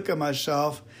look at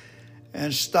myself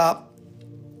and stop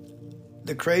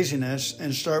the craziness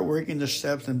and start working the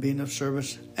steps and being of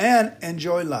service and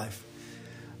enjoy life.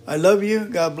 I love you.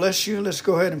 God bless you. Let's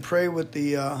go ahead and pray with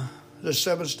the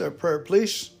 7-step prayer,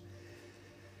 please.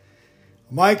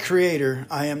 My Creator,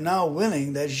 I am now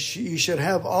willing that you should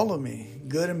have all of me,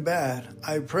 good and bad.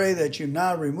 I pray that you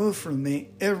now remove from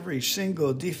me every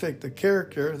single defect of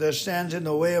character that stands in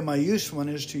the way of my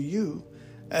usefulness to you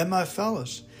and my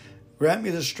fellows. Grant me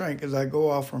the strength as I go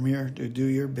off from here to do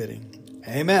your bidding.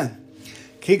 Amen.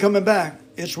 Keep coming back.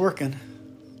 It's working.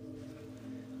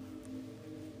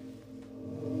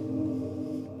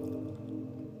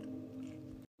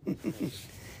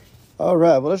 All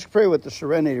right, well, let's pray with the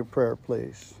serenity prayer,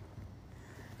 please.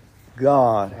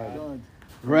 God,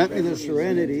 grant me the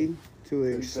serenity to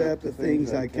accept the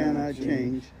things I cannot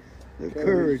change, the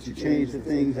courage to change the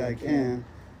things I can,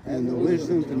 and the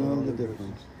wisdom to know the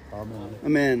difference. Amen.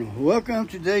 Amen. Welcome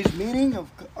to today's meeting of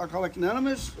Alcoholics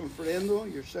Anonymous. I'm Fernando,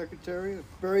 your secretary.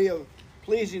 Very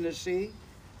pleasing to see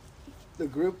the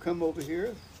group come over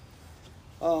here.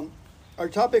 Our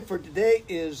topic for today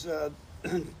is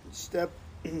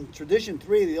Tradition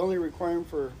 3, the only requirement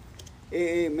for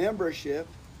AA membership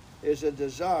is a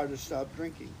desire to stop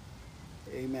drinking.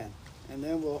 Amen. And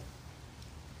then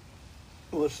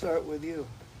we'll start with you.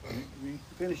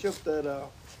 Finish up that.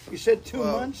 You said 2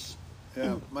 months.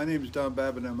 Yeah, my name is Don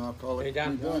Babbitt. I'm alcoholic. Hey,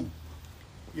 Don.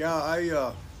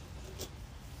 Yeah,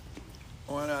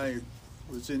 when I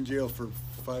was in jail for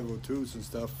 502s and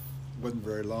stuff, wasn't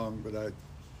very long, but I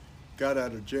got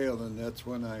out of jail, and that's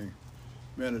when I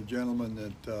met a gentleman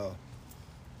that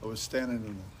I was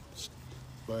standing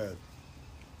by a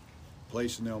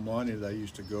place in El Monte that I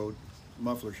used to go,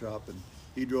 muffler shop, and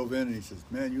he drove in and he says,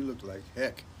 "Man, you look like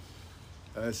heck."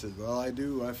 And I said, "Well, I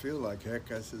do. I feel like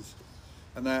heck." I says,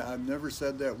 and I've never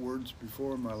said that words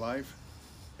before in my life,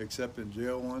 except in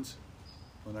jail once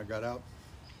when I got out.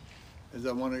 Is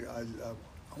I want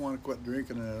to quit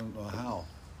drinking, and I don't know how.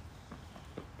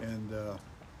 And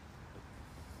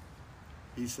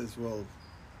he says, "Well,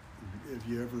 would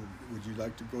you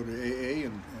like to go to AA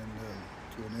and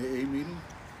to an AA meeting?"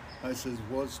 I says,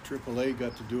 "What's AAA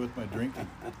got to do with my drinking?"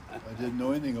 I didn't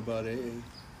know anything about AA.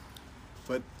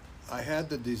 But I had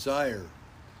the desire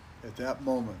at that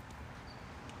moment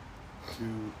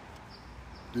to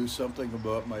do something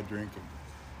about my drinking.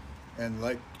 And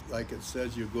like it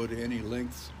says, you go to any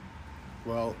lengths.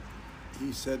 Well,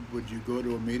 he said, "Would you go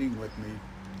to a meeting with me?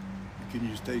 Can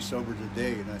you stay sober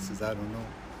today?" And I says, "I don't know.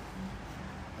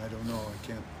 I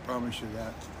can't promise you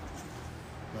that."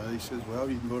 He says, "Well,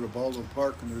 you can go to Baldwin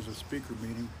Park and there's a speaker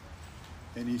meeting."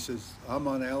 And he says, "I'm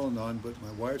on Al-Anon, but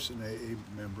my wife's an AA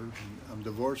member. And I'm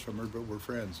divorced from her, but we're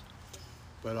friends.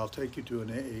 But I'll take you to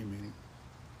an AA meeting."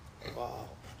 Wow.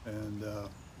 And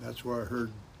that's where I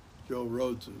heard Joe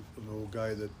Rhodes, an old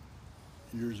guy that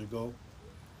years ago,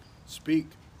 speak.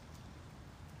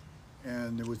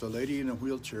 And there was a lady in a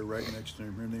wheelchair right next to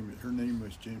him. Her name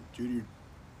was Judy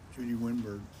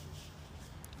Winberg,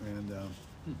 and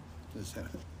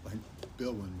like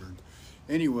Bill Winberg.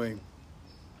 Anyway,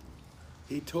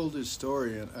 he told his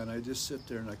story, and I just sit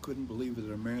there and I couldn't believe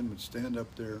that a man would stand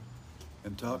up there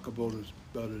and talk about his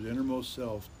innermost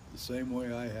self the same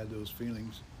way I had those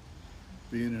feelings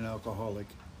being an alcoholic,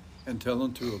 and tell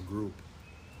them to a group.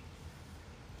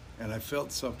 And I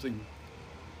felt something.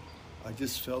 I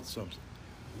just felt something.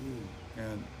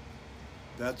 And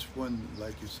that's when,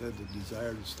 like you said, the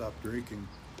desire to stop drinking,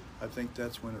 I think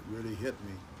that's when it really hit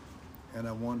me. And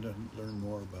I wanted to learn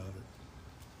more about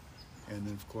it. And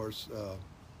then, of course,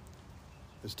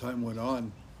 as time went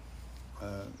on,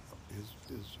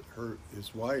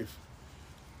 his wife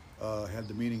had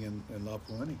the meeting in La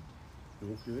Puente, the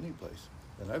Oak Any place.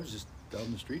 And I was just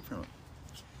down the street from it,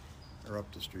 or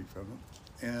up the street from it.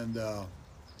 And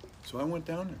so I went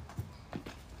down there.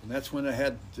 And that's when I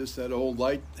had just that old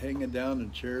light hanging down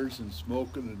and chairs and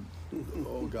smoking and,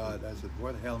 oh God, I said,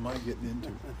 what the hell am I getting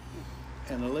into?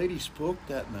 And a lady spoke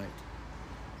that night,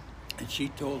 and she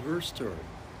told her story.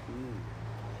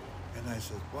 And I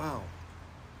said, wow,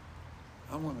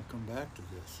 I want to come back to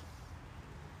this.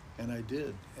 And I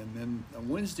did. And then on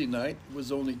Wednesday night, it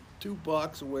was only 2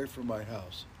 blocks away from my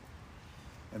house.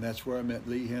 And that's where I met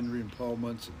Lee Henry and Paul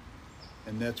Munson.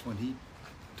 And that's when he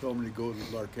told me to go to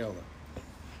Larkella.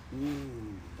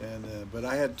 And but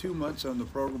I had 2 months on the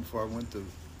program before I went to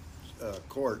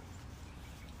court.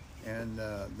 And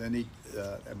then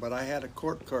but I had a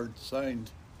court card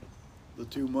signed the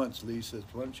 2 months. Lee says,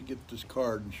 "Why don't you get this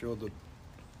card and show the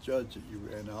judge that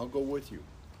and I'll go with you."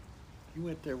 He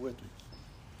went there with me.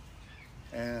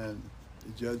 And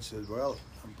the judge said, "Well,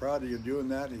 I'm proud of you doing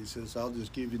that." He says, "I'll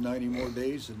just give you 90 more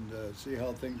days and see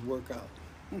how things work out."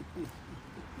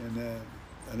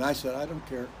 And I said, "I don't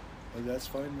care. That's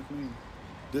fine with me.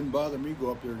 Didn't bother me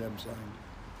go up there and have them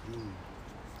signed."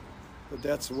 But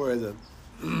that's the way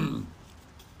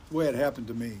way it happened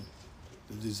to me.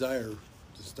 The desire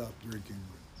to stop drinking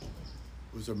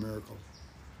was a miracle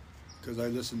because I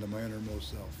listened to my innermost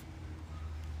self.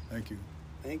 Thank you.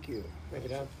 Thank you. Make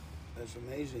it up. That's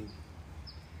amazing.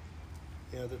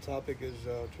 Yeah, the topic is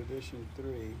Tradition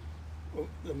 3. Oh,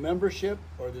 the membership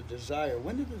or the desire.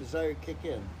 When did the desire kick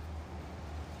in?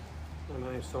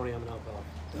 My name's Tony. I'm an alcoholic.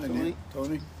 Tony?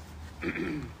 Tony?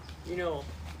 You know,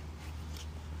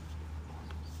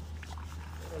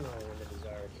 I don't know when the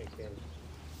desire kicked in.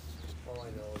 All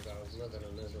I know is I was living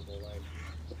a miserable life.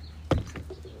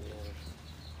 And,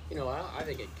 you know, I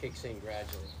think it kicks in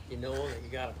gradually. You know that you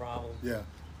got a problem. Yeah.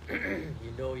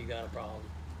 You know you got a problem.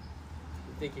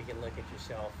 You think you can lick it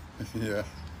yourself. Yeah.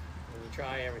 And you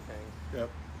try everything. Yep.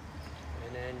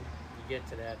 And then you get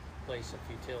to that place of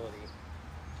futility.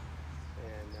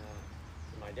 And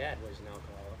my dad was an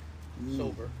alcoholic,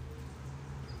 sober,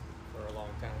 for a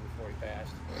long time before he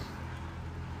passed.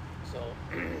 So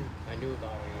I knew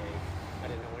about AA. I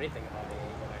didn't know anything about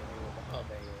AA, but I knew of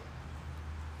AA.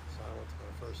 So I went to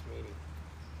my first meeting.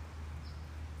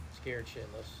 Scared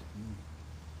shitless.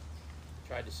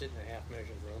 Tried to sit in a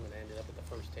half-measured room and ended up at the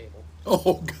first table.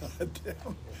 Oh, God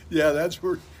damn. Yeah, that's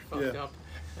where... Fucked up.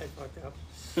 I fucked up.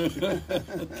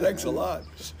 Thanks a lot.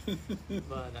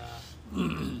 But,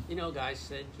 you know, guys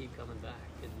said keep coming back.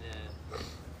 And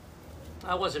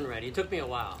I wasn't ready. It took me a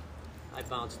while. I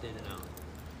bounced in and out.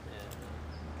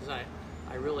 Because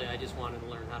I just wanted to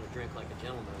learn how to drink like a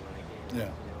gentleman when I came. Yeah.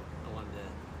 You know, I wanted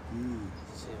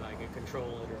to see if I could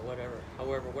control it or whatever.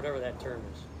 However, whatever that term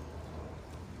is.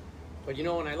 But you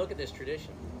know, when I look at this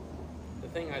tradition, the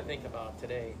thing I think about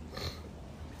today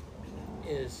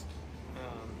is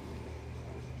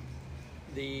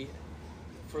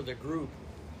for the group,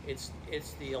 it's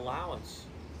the allowance.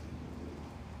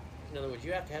 In other words,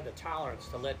 you have to have the tolerance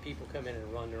to let people come in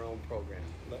and run their own program.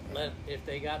 If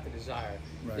they got the desire,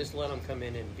 right. Just let them come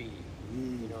in and be.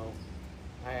 You know,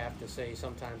 I have to say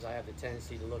sometimes I have the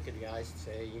tendency to look at guys and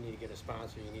say, you need to get a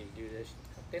sponsor, you need to do this.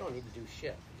 They don't need to do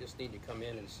shit. They just need to come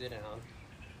in and sit down,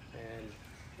 and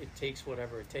it takes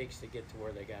whatever it takes to get to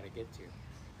where they got to get to.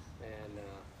 And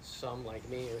some, like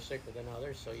me, are sicker than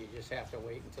others, so you just have to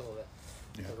wait until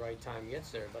the right time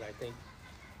gets there. But I think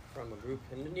from a group,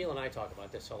 and Neil and I talk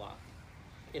about this a lot,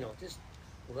 you know, just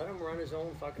let him run his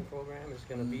own fucking program. It's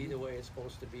going to be the way it's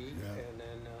supposed to be. Yeah. And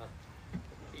then,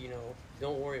 you know,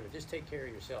 don't worry about it. Just take care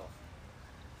of yourself,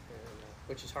 and,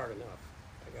 which is hard enough.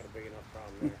 I got a big enough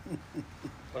problem there.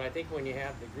 But I think when you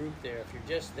have the group there, if you're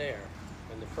just there,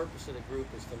 and the purpose of the group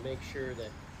is to make sure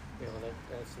that, you know,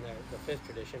 that's the fifth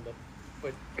tradition,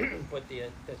 but the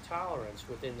tolerance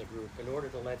within the group in order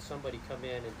to let somebody come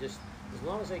in and just, as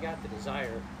long as they got the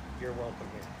desire, you're welcome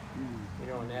here. You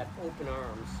know, and that open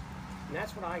arms, and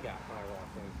that's what I got when I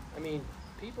walked in. I mean,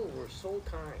 people were so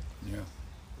kind. Yeah.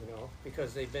 You know,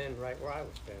 because they've been right where I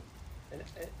was been.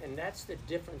 And that's the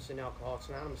difference in Alcoholics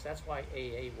Anonymous. That's why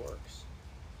AA works.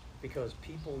 Because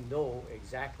people know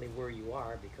exactly where you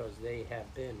are because they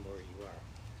have been where you are.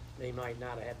 They might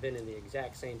not have been in the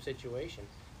exact same situation,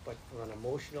 but from an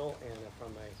emotional and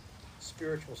from a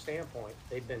spiritual standpoint,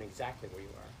 they've been exactly where you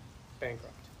are,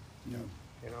 bankrupt. Yeah.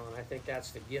 You know, and I think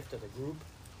that's the gift of the group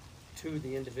to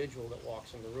the individual that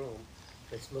walks in the room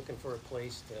that's looking for a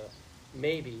place to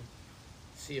maybe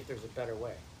see if there's a better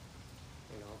way,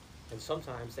 you know. And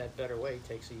sometimes that better way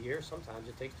takes a year, sometimes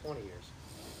it takes 20 years.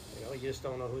 You know, you just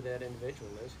don't know who that individual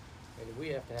is. And we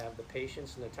have to have the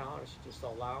patience and the tolerance to just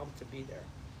allow them to be there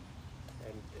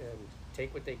and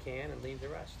take what they can and leave the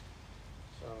rest.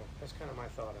 So that's kind of my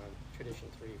thought on Tradition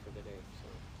 3 for the day.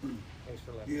 So thanks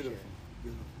for letting me share.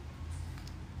 Beautiful.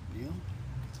 Neil?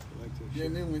 Yeah,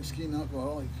 Neil Winsky, an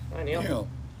alcoholic. Hi, Neil. Neil,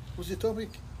 what's the topic?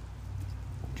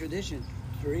 Tradition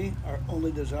 3, our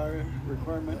only desire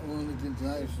requirement Only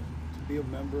desire. to be a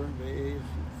member of AA is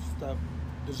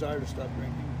desire to stop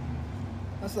drinking.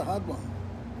 That's a hard one.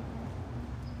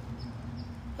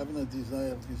 having a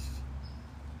desire. Because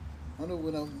I know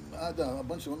when I had a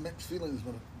bunch of mixed feelings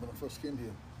when I first came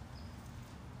here.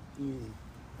 And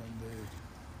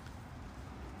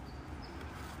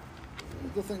I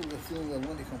don't think it was a feeling I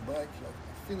want to come back.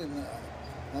 A feeling that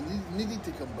I needed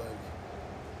to come back.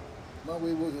 My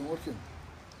way wasn't working.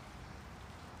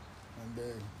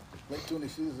 And like Tony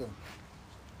says,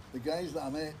 the guys that I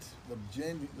met,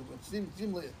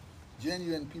 seemed like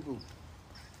genuine people.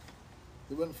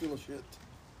 They weren't full of shit.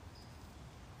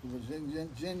 They were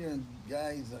genuine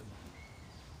guys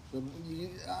that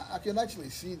I can actually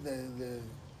see the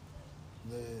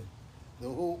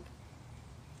hope,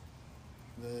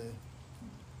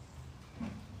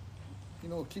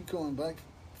 keep coming back,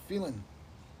 feeling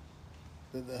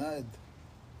that they had.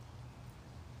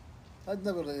 I'd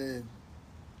never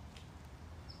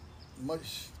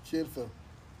much cared for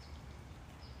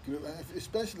group,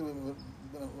 especially when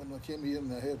I came here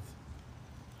and I heard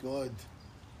God.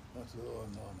 I said, oh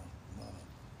no.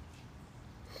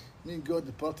 Me and God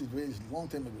departed ways a long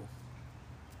time ago.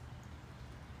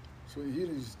 So here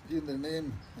is hearing their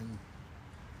name and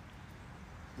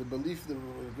the belief that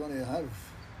we were going to have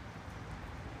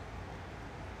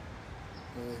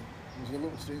was a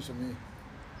little strange for me.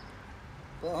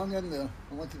 But I hung in there.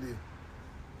 I wanted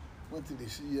to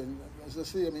see, and as I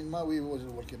say, I mean, my way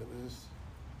wasn't working. It was just,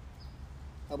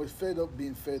 I was fed up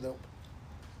being fed up.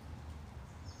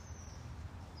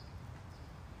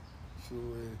 So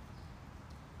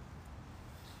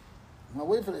my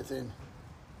wife at the time,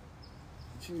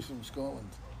 she was from Scotland,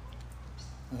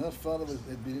 and her father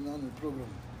had been on the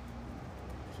program,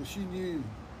 so she knew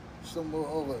somewhat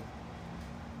of it.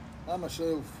 I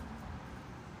myself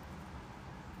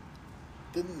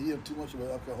didn't hear too much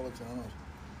about Alcoholics Anonymous.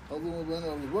 Although when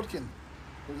I was working,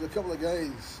 there was a couple of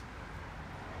guys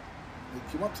that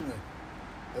came up to me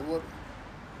at work.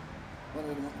 One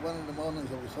in the mornings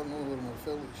I was hungover and I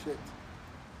felt like shit.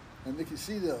 And they could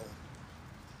see that.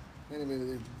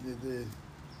 Anyway, they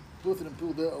both of them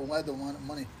pulled out a wad of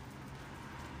money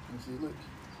and said, look,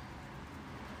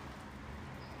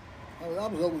 I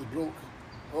was always broke,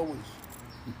 always.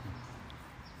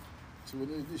 So when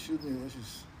they showed me this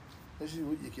is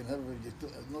what you can have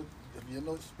if you're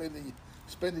not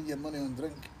spending your money on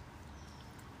drink.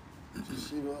 Just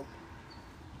save it up.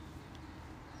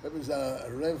 It was a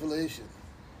revelation.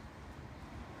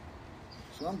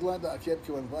 So I'm glad that I kept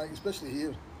coming back, especially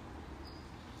here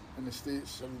in the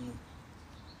States. I mean,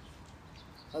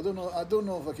 I don't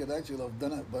know if I could actually have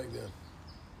done it back there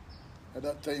at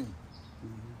that time.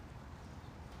 Mm-hmm.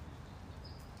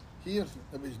 Here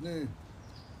it was new,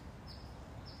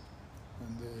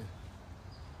 and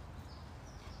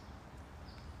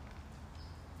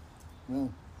well,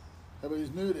 it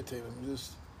was new at the time. It was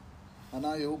just an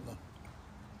eye opener.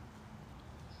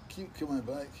 Keep coming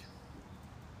back,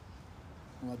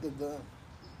 and I did that.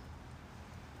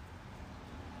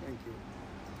 Thank you.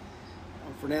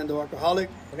 I'm Fernando Alcoholic.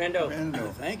 Fernando.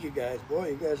 Thank you guys. Boy,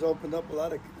 you guys opened up a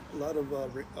lot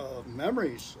of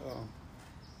memories.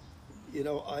 You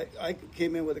know, I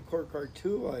came in with a court card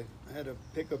too. I had a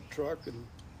pickup truck, and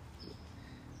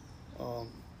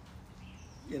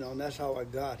you know, and that's how I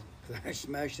got it. I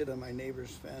smashed it on my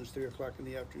neighbor's fence 3 o'clock in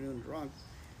the afternoon, drunk,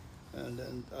 and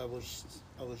then I was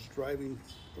driving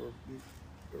or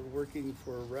working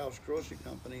for Ralph's Grocery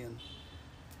Company,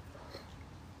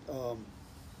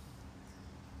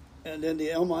 and then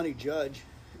the El Monte judge,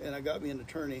 and I got me an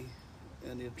attorney,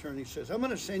 and the attorney says, I'm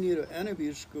going to send you to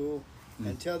interview school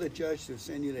and tell the judge to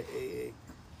send you to AA.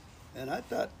 And I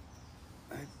thought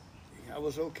I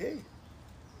was okay.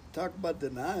 Talk about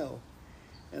denial.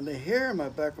 And the hair in my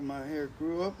back of my hair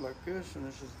grew up like this, and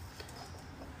I says,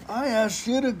 I asked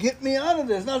you to get me out of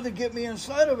this, not to get me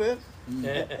inside of it.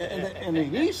 And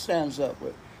he stands up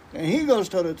with, and he goes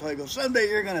toe to toe. He goes, someday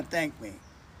you're going to thank me.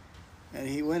 And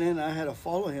he went in. I had to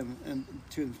follow him and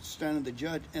to stand at the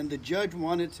judge. And the judge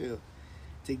wanted to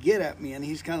get at me, and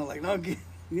he's kind of like, no, give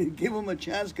him a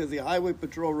chance, because the highway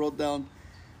patrol wrote down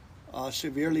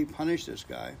severely punish this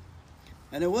guy.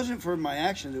 And it wasn't for my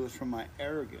actions, it was from my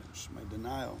arrogance, my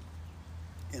denial.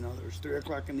 You know, there's 3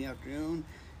 o'clock in the afternoon.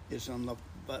 It's on La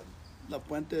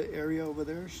Puente area over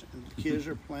there, and the kids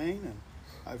are playing, and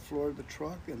I floored the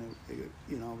truck, and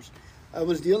I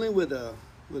was dealing with a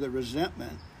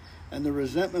resentment, and the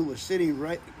resentment was sitting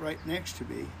right next to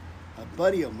me, a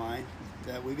buddy of mine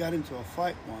that we got into a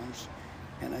fight once,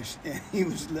 and he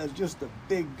was just a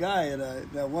big guy, and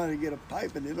I wanted to get a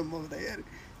pipe and hit him over the head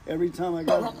every time I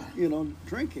got,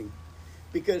 drinking,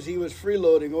 because he was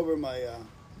freeloading over my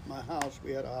house.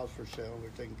 We had a house for sale. We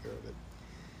were taking care of it.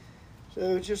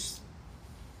 So it just,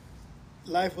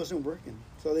 life wasn't working.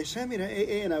 So they sent me to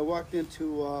AA, and I walked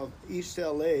into East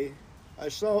LA. I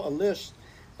saw a list.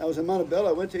 I was in Montebello.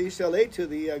 I went to East LA to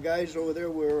the guys over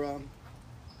there where,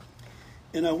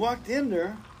 and I walked in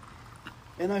there,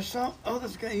 and I saw, oh,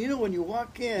 this guy. You know, when you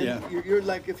walk in, Yeah. you're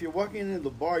like, if you're walking into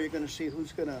the bar, you're going to see who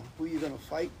you're going to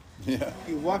fight. Yeah.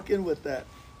 You walk in with that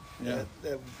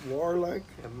warlike.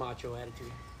 A macho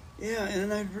attitude. Yeah,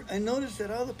 and I noticed that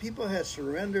all the people had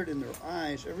surrendered in their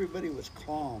eyes. Everybody was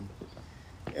calm.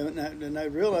 And I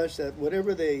realized that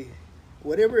whatever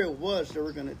it was, they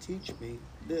were going to teach me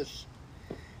this.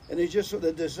 And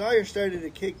the desire started to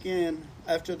kick in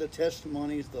after the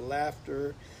testimonies, the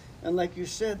laughter. And like you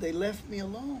said, they left me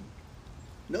alone.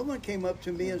 No one came up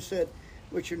to me and said,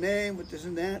 what's your name, what this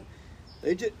and that.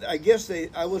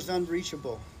 I was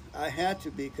unreachable. I had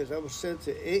to be, because I was sent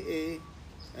to AA.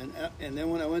 And then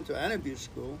when I went to Anabuse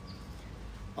school,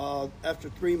 after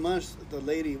 3 months, the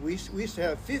lady, we used to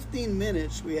have 15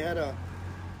 minutes. We had a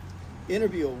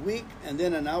interview a week and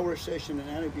then an hour session in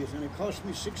Anabuse, and it cost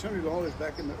me $600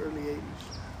 back in the early 80s.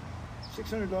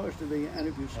 $600 to the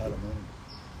Anabuse school. Out of money.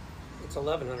 It's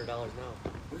 $1,100 now.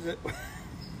 Was it?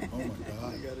 Oh my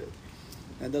God. I got it.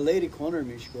 And the lady cornered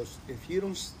me. She goes, if you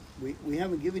don't, we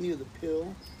haven't given you the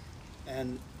pill,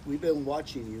 and we've been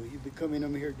watching you. You've been coming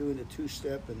over here doing the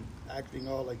two-step and acting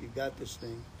all like you got this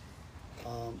thing.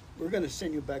 We're going to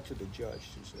send you back to the judge,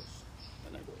 she says.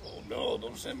 And I go, oh, no,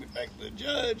 don't send me back to the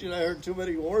judge. And I heard too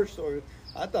many horror stories.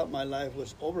 I thought my life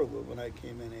was over with when I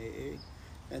came in AA.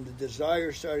 And the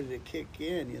desire started to kick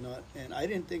in, and I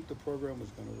didn't think the program was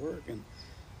going to work. And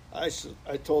I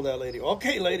told that lady,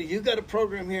 okay, lady, you got a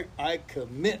program here. I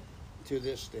commit to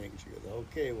this thing. She goes,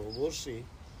 okay, well, we'll see.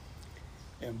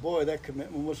 And boy, that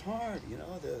commitment was hard.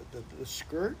 The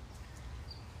skirt,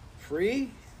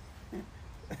 free.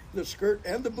 The skirt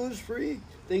and the booze free.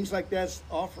 Things like that,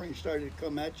 offerings started to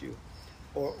come at you.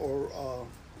 Or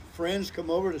friends come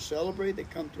over to celebrate. They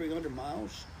come 300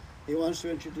 miles. He wants to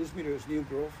introduce me to his new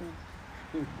girlfriend.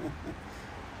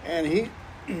 And he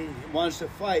wants to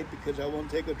fight because I won't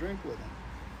take a drink with him.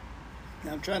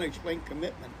 Now I'm trying to explain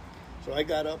commitment. So I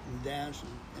got up and danced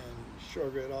and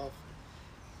shrugged it off.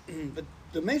 But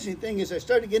the amazing thing is I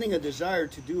started getting a desire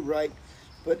to do right.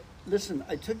 But listen,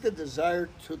 I took the desire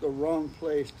to the wrong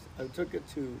place. I took it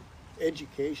to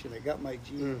education. I got my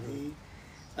GED. Mm-hmm.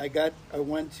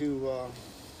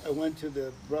 I went to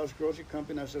the Browse Grocery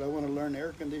Company. I said, I want to learn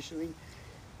air conditioning.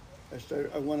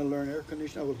 I want to learn air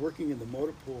conditioning. I was working in the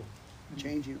motor pool,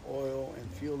 changing oil and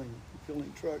fueling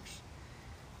trucks.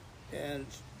 And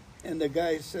the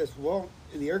guy says, well,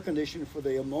 the air conditioner for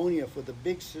the ammonia, for the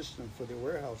big system, for the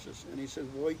warehouses. And he says,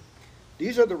 well,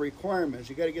 these are the requirements.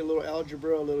 You got to get a little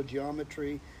algebra, a little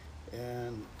geometry,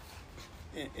 and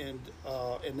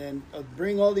then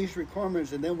bring all these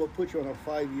requirements, and then we'll put you on a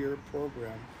 5-year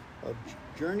program of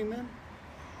journeyman,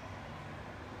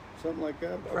 something like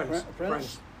that.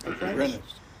 Apprentice.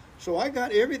 So I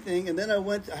got everything, and then I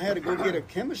had to go get a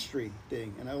chemistry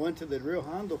thing, and I went to the Rio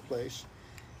Hondo place.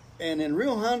 And in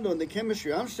Rio Hondo, in the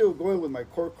chemistry, I'm still going with my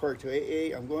court card to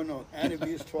AA. I'm going to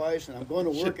Anabuse twice, and I'm going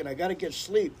to work, and I got to get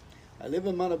sleep. I live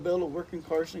in Montebello, work in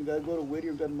Carson, got to go to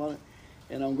Whittier,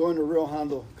 and I'm going to Rio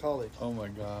Hondo College. Oh, my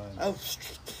God.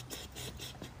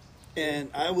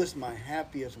 And I was my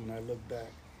happiest when I look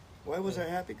back. Why was I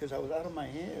happy? Because I was out of my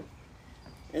head.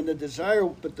 And the desire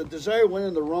went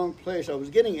in the wrong place. I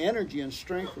was getting energy and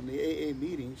strength from the AA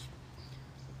meetings.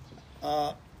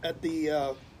 At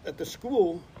the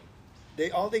school, they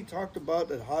talked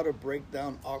about how to break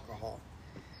down alcohol.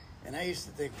 And I used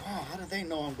to think, wow, how do they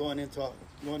know I'm going to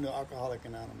Alcoholics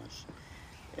Anonymous?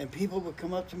 And people would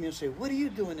come up to me and say, what are you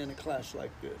doing in a class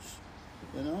like this?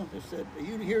 They said, are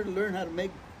you here to learn how to make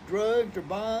drugs or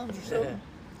bombs or something?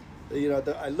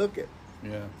 I look at.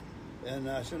 Yeah. And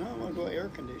I said, no, I want to go air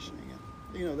conditioning.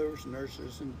 And, there was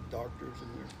nurses and doctors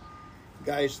and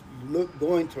guys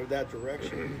going toward that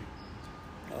direction.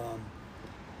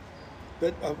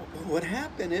 But what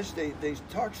happened is they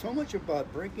talked so much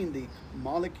about breaking the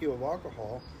molecule of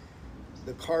alcohol,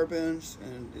 the carbons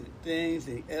and things,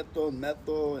 the ethyl,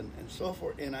 methyl, and so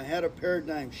forth. And I had a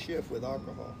paradigm shift with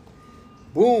alcohol.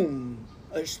 Boom!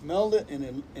 I smelled it,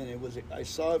 and it was. I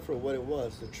saw it for what it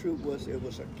was. The truth was, it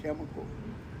was a chemical.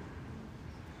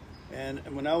 And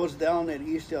when I was down at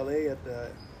East LA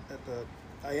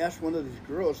I asked one of these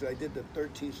girls. I did the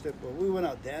 13-step. Well, we went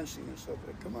out dancing and stuff.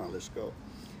 Like, come on, let's go.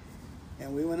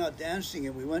 And we went out dancing,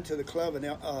 and we went to the club in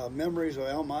Memories of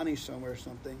El Monte somewhere or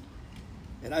something.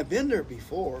 And I've been there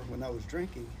before when I was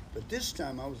drinking, but this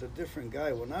time I was a different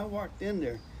guy. When I walked in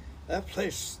there, that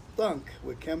place stunk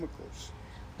with chemicals.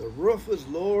 The roof was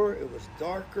lower, it was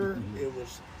darker, it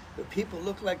was the people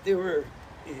looked like they were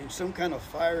in some kind of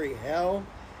fiery hell,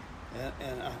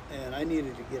 and I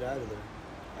needed to get out of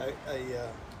there.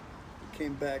 I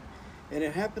came back, and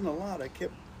it happened a lot.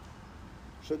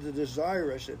 So the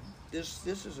Desire, I said, this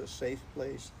is a safe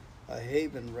place, a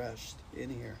haven rest in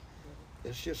here.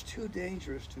 It's just too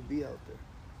dangerous to be out there.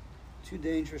 Too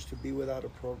dangerous to be without a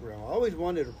program. I always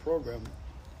wanted a program.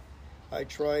 I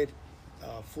tried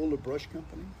Fuller Brush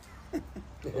Company,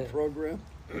 a program.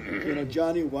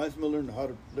 Johnny Weissmuller learned how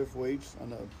to lift weights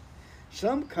on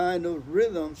some kind of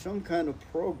rhythm, some kind of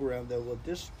program that will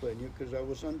discipline you, because I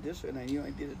was undisciplined. I knew I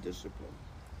needed discipline.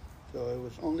 So it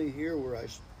was only here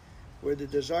where the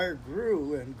desire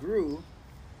grew and grew.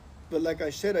 But like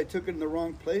I said, I took it in the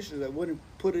wrong places. I wouldn't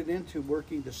put it into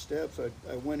working the steps.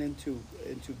 I went into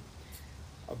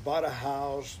I bought a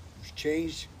house,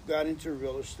 changed, got into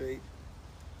real estate.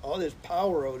 All this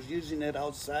power, I was using it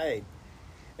outside.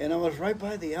 And I was right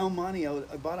by the El Monte.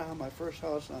 I bought my first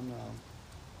house on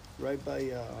right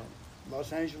by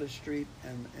Los Angeles Street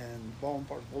and Baldwin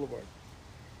Park Boulevard.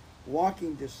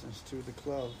 Walking distance to the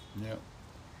club. Yeah.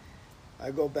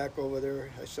 I go back over there.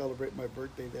 I celebrate my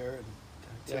birthday there and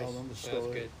tell them the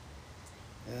story.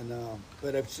 That's good. And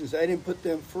but since I didn't put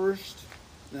them first,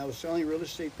 and I was selling real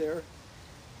estate there,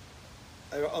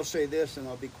 I'll say this and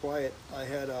I'll be quiet.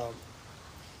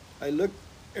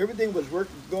 Everything was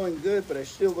going good, but I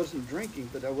still wasn't drinking,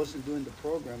 but I wasn't doing the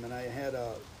program. And I had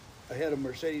a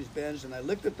Mercedes-Benz, and I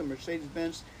looked at the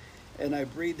Mercedes-Benz, and I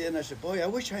breathed in. I said, boy, I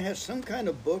wish I had some kind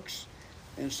of books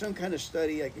and some kind of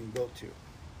study I can go to.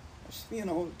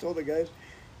 Told the guys.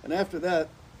 And after that,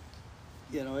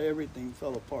 everything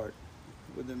fell apart.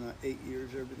 Within 8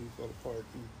 years, everything fell apart.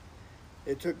 And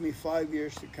it took me 5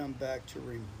 years to come back to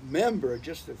remember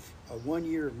just a 1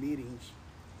 year of meetings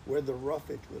where the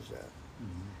roughage was at.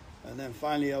 Mm-hmm. And then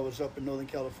finally I was up in Northern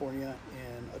California,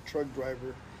 and a truck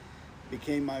driver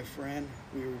became my friend.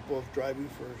 We were both driving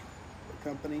for a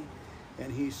company,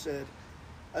 and I said,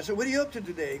 what are you up to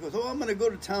today? He goes, I'm going to go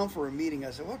to town for a meeting.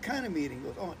 I said, what kind of meeting? He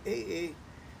goes, AA.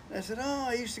 And I said,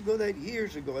 I used to go that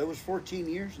years ago. It was 14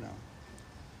 years now.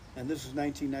 And this is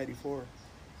 1994.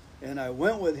 And I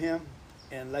went with him,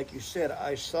 and like you said,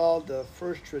 I saw the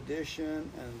first tradition,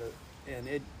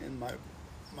 and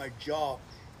my jaw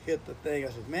hit the thing. I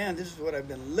said, man, this is what I've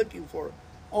been looking for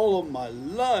all of my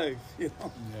life. Yeah.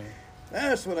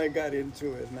 That's when I got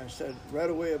into it. And I said, right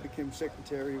away I became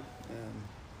secretary, and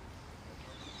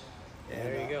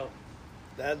there you go.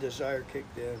 That desire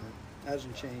kicked in. It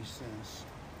hasn't changed since.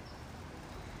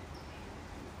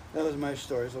 That was my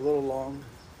story. It's a little long.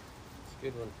 It's a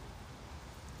good one.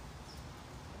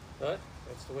 But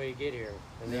that's the way you get here.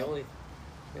 And the only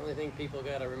thing people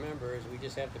got to remember is we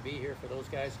just have to be here for those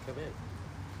guys to come in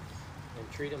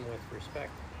and treat them with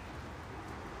respect.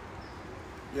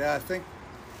 Yeah, I think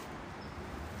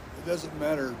it doesn't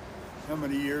matter how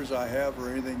many years I have or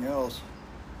anything else,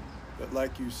 but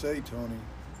like you say, Tony,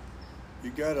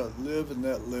 you got to live and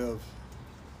let live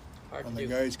on the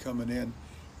guys coming in.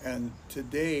 And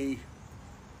today,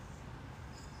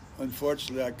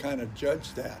 unfortunately, I kind of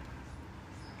judge that.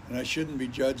 And I shouldn't be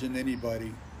judging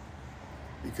anybody,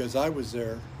 because I was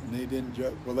there and they didn't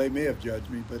judge. Well, they may have judged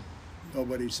me, but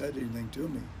nobody said anything to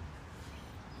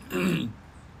me.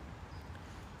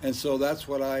 And so that's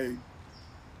what I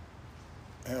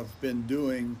have been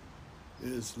doing,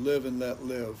 is live and let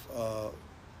live.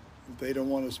 If they don't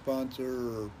want to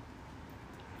sponsor or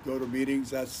go to meetings,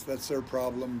 that's their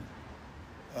problem.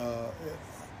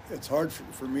 It's hard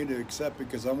for me to accept,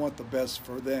 because I want the best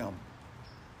for them.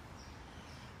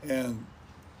 And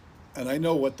I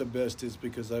know what the best is,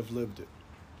 because I've lived it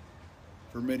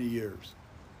for many years.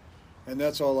 And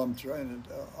that's all I'm trying to,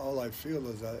 all I feel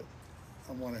is I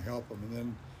want to help them. And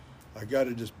then I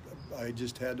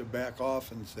just had to back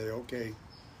off and say, okay,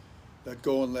 let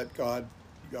go and let God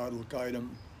will guide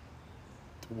them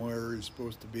to where he's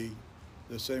supposed to be,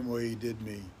 the same way he did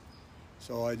me.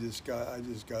 So I just got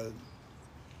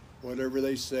whatever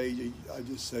they say, I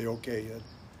just say, okay,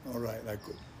 all right.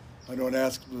 I don't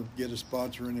ask them to get a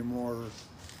sponsor anymore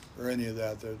or any of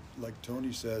that. They're, like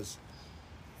Tony says,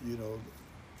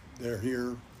 they're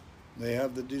here, they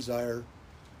have the desire.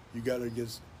 You got to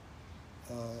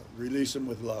release them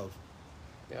with love.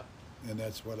 Yeah. And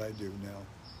that's what I do now.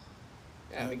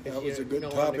 Yeah, because that was a good you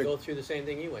don't topic. want them to go through the same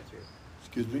thing you went through.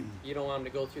 Excuse me? You don't want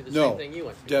them to go through the No, same thing you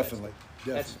went through. Definitely.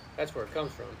 That's where it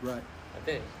comes from. Right. I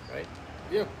think, right?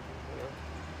 Yeah.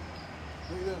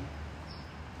 Look at them.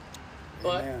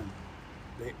 But man,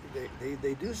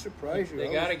 they do surprise you.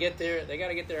 They got to get there. They got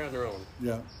to get there on their own.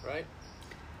 Yeah. Right.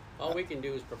 All we can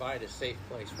do is provide a safe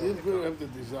place for You them. really have the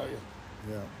desire.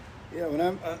 Yeah. Yeah, when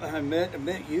I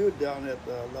met you down at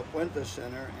the La Puente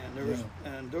Center, and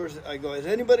there was I go, has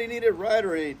anybody need a ride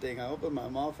or anything? I opened my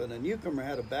mouth, and a newcomer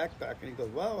had a backpack, and he goes,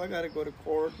 well, I got to go to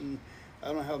court, and I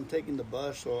don't know how I'm taking the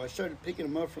bus, so I started picking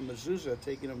him up from Azusa,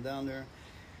 taking him down there,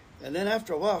 and then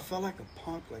after a while, I felt like a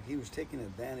punk, like he was taking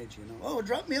advantage, you know. Oh,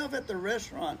 drop me off at the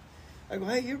restaurant. I go,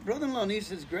 hey, your brother-in-law needs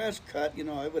his grass cut, you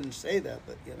know. I wouldn't say that,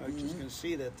 but you know, I just can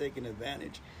see that taking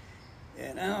advantage,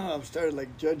 and I started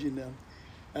like judging them.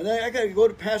 And then I got to go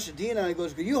to Pasadena. And he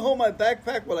goes, can you hold my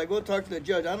backpack while I go talk to the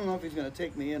judge? I don't know if he's going to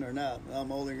take me in or not. I'm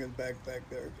holding his backpack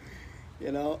there,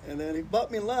 you know. And then he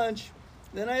bought me lunch.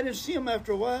 Then I didn't see him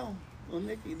after a while. Well,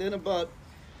 Nicky. Then about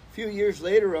a few years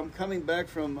later, I'm coming back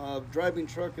from driving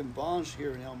truck in Bonds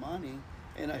here in El Monte.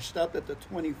 And I stopped at the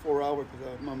 24-hour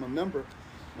because I'm a member.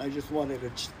 And I just wanted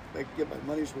to get my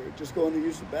money's worth, just going to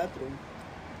use the bathroom.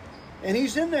 And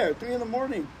he's in there at 3 in the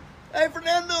morning. Hey,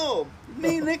 Fernando,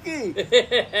 me, Nicky.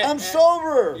 I'm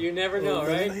sober. You never know,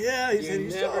 right? Yeah, he said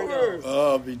he's sober. know.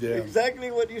 Oh, I'll be damned. Exactly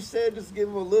what you said. Just give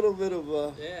him a little bit of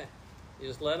Yeah, you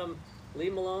just leave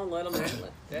them alone, let them handle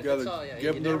it. You That's got all. to Yeah,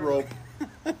 give you them the never know.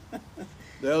 rope.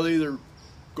 They'll either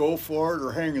go for it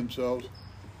or hang themselves.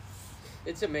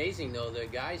 It's amazing though, the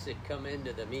guys that come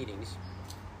into the meetings.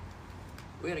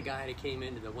 We had a guy that came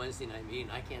into the Wednesday night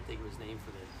meeting. I can't think of his name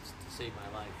to save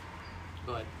my life,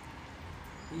 but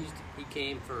he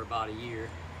came for about a year.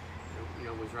 You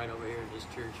know, was right over here in this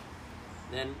church.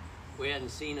 Then we hadn't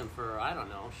seen him for I don't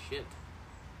know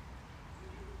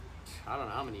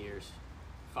how many years,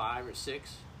 5 or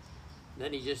 6.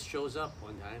 Then he just shows up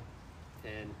one time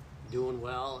and doing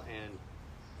well, and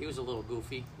he was a little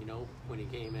goofy, you know, when he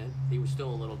came in. He was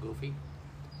still a little goofy.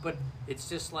 But it's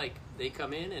just like they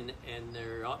come in and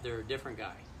they're a different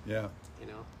guy. Yeah. You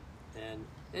know, and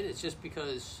it's just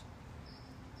because,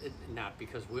 not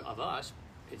because of us,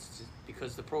 it's just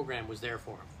because the program was there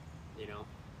for them, you know,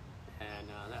 and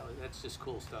that's just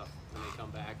cool stuff when they come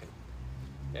back and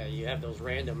yeah, you have those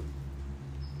random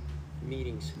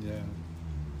meetings. Yeah.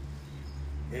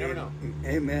 You never know.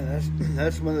 Hey man,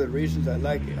 that's one of the reasons I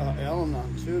like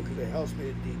Al-Anon too, because it helps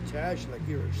me to detach, like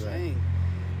you were saying.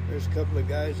 There's a couple of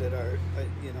guys that are,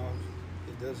 you know,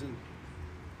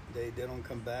 they don't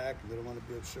come back, they don't want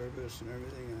to be of service and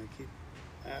everything, and I keep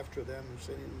after them and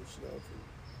sending them stuff.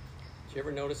 Did you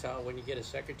ever notice how when you get a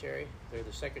secretary, they're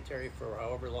the secretary for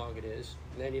however long it is,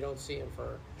 and then you don't see them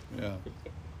for... Yeah.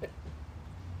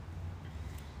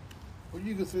 Well,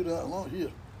 you go through that alone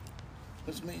here.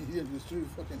 This meeting here goes through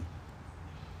fucking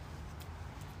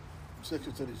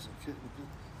secretaries.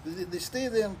 They stay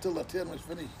there until their term is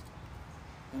finished.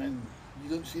 And you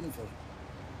don't see them for it.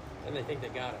 And they think they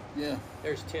got it. Yeah.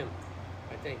 There's Tim,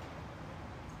 I think.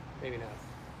 Maybe not.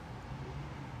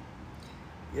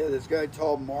 Yeah, this guy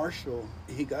called Marshall,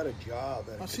 he got a job.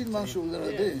 I seen Marshall the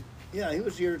other day. Yeah, he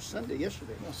was here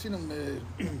yesterday. I seen him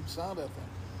Saturday, I think.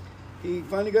 He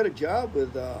finally got a job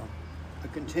with a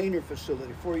container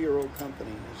facility, 4-year-old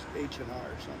company. It's H&R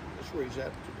or something. That's where he's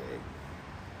at today.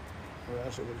 Or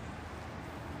else it would.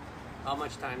 How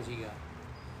much time's he got?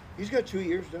 He's got 2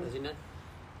 years done. Does he not?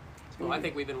 Well, I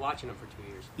think we've been watching him for 2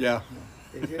 years. Yeah.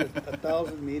 He's got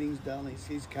 1,000 meetings done.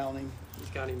 He's counting. He's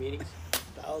counting meetings.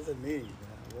 1,000 meetings,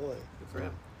 man. Boy. Good for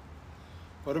him.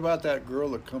 What about that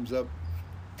girl that comes up,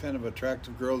 kind of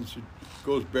attractive girl, and she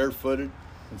goes barefooted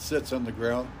and sits on the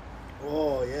ground?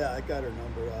 Oh, yeah, I got her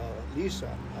number. Lisa.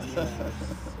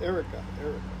 Erica.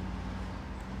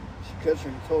 She cuts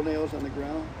her toenails on the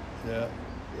ground. Yeah.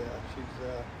 Yeah,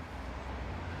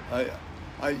 she's...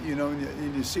 You know,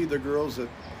 and you see the girls that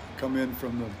come in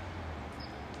from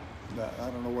the I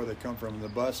don't know where they come from, the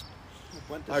bus.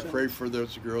 I pray for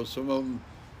those girls. Some of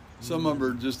them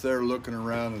are just there looking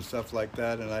around and stuff like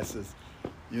that. And I says,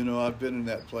 you know, I've been in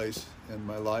that place in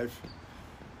my life.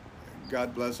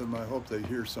 God bless them. I hope they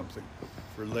hear something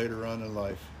for later on in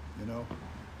life, you know.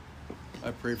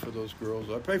 I pray for those girls.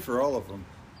 I pray for all of them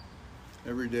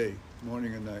every day,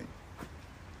 morning and night.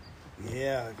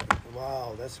 Yeah,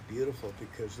 wow, that's beautiful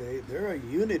because they're a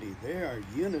unity. They are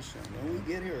unison when we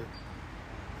get here.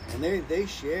 And they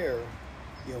share,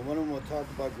 you know, one of them will talk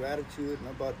about gratitude and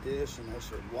about this, and I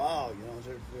said, wow, you know,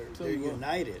 they're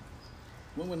united.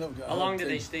 How long did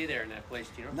they stay there in that place,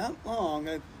 do you know? Not long.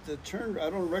 I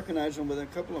don't recognize them, within a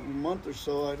couple of months or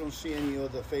so, I don't see any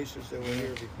of the faces that were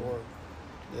here before.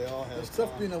 They all have... It's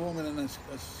tough being a woman in this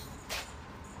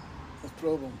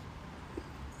problem.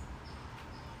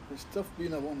 It's tough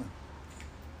being a woman.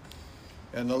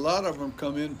 And a lot of them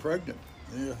come in pregnant.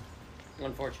 Yeah.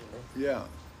 Unfortunately. Yeah.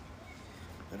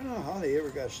 I don't know how they ever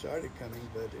got started coming,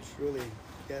 but it's really, you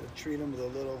got to treat them with a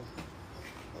little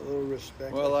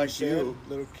respect. Well, like said, you.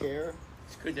 little care.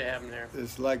 It's good to have them there.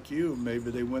 it's like you.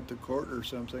 Maybe they went to court or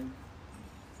something,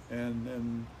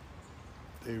 and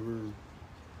they were.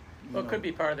 Well, it could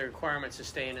be part of the requirements of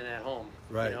staying in that home.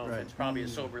 Right, You know, right. It's probably a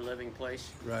sober living place.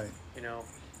 Right. You know,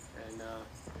 and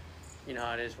you know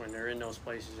how it is when they're in those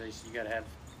places. You got to have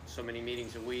so many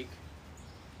meetings a week.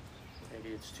 Maybe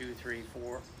it's 2, 3,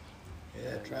 4. Yeah,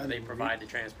 And, trying they to provide the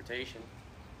transportation,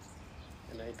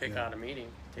 and they pick Yeah. out a meeting,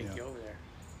 take Yeah. you over there.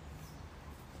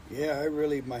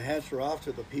 Yeah, my hats are off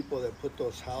to the people that put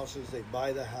those houses. They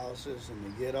buy the houses and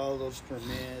they get all those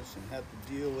permits and have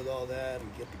to deal with all that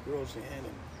and get the girls in.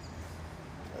 And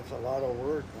that's a lot of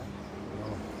work, huh?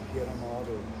 Get them all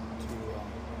to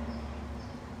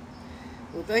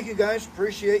Well, thank you guys.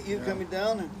 Appreciate you coming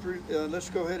down. And let's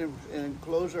go ahead and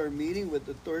close our meeting with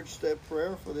the third step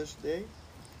prayer for this day.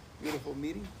 Beautiful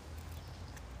meeting.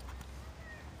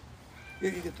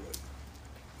 Yeah, you get to it.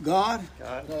 God,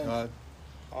 God,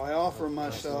 I offer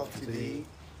myself to thee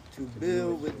to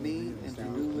build with me and to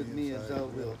do with me as thou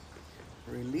wilt.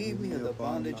 Relieve me of the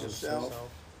bondage of self,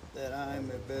 that I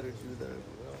may better do thy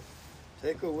will.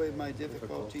 Take away my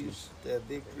difficulties, that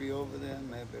victory over them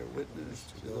may bear witness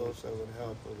to those I would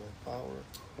help of thy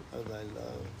power, of thy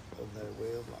love, of thy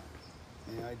way of life.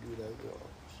 May I do thy will.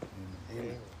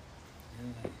 Amen.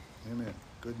 amen.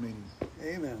 Good meeting.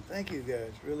 Amen. Thank you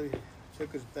guys. Really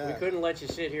took us We back. couldn't let you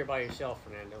sit here by yourself,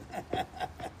 Fernando.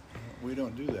 We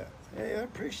don't do that. Hey, I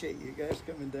appreciate you guys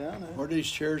coming down. Where do these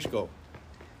chairs go?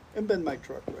 I've been my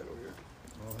truck right over here.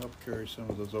 I'll help carry some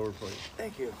of those over for you.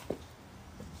 Thank you.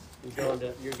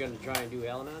 You're going to try and do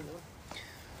Al-Anon, no?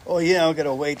 Oh yeah, I've got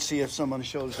to wait see if someone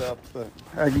shows up, but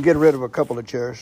I can get rid of a couple of chairs.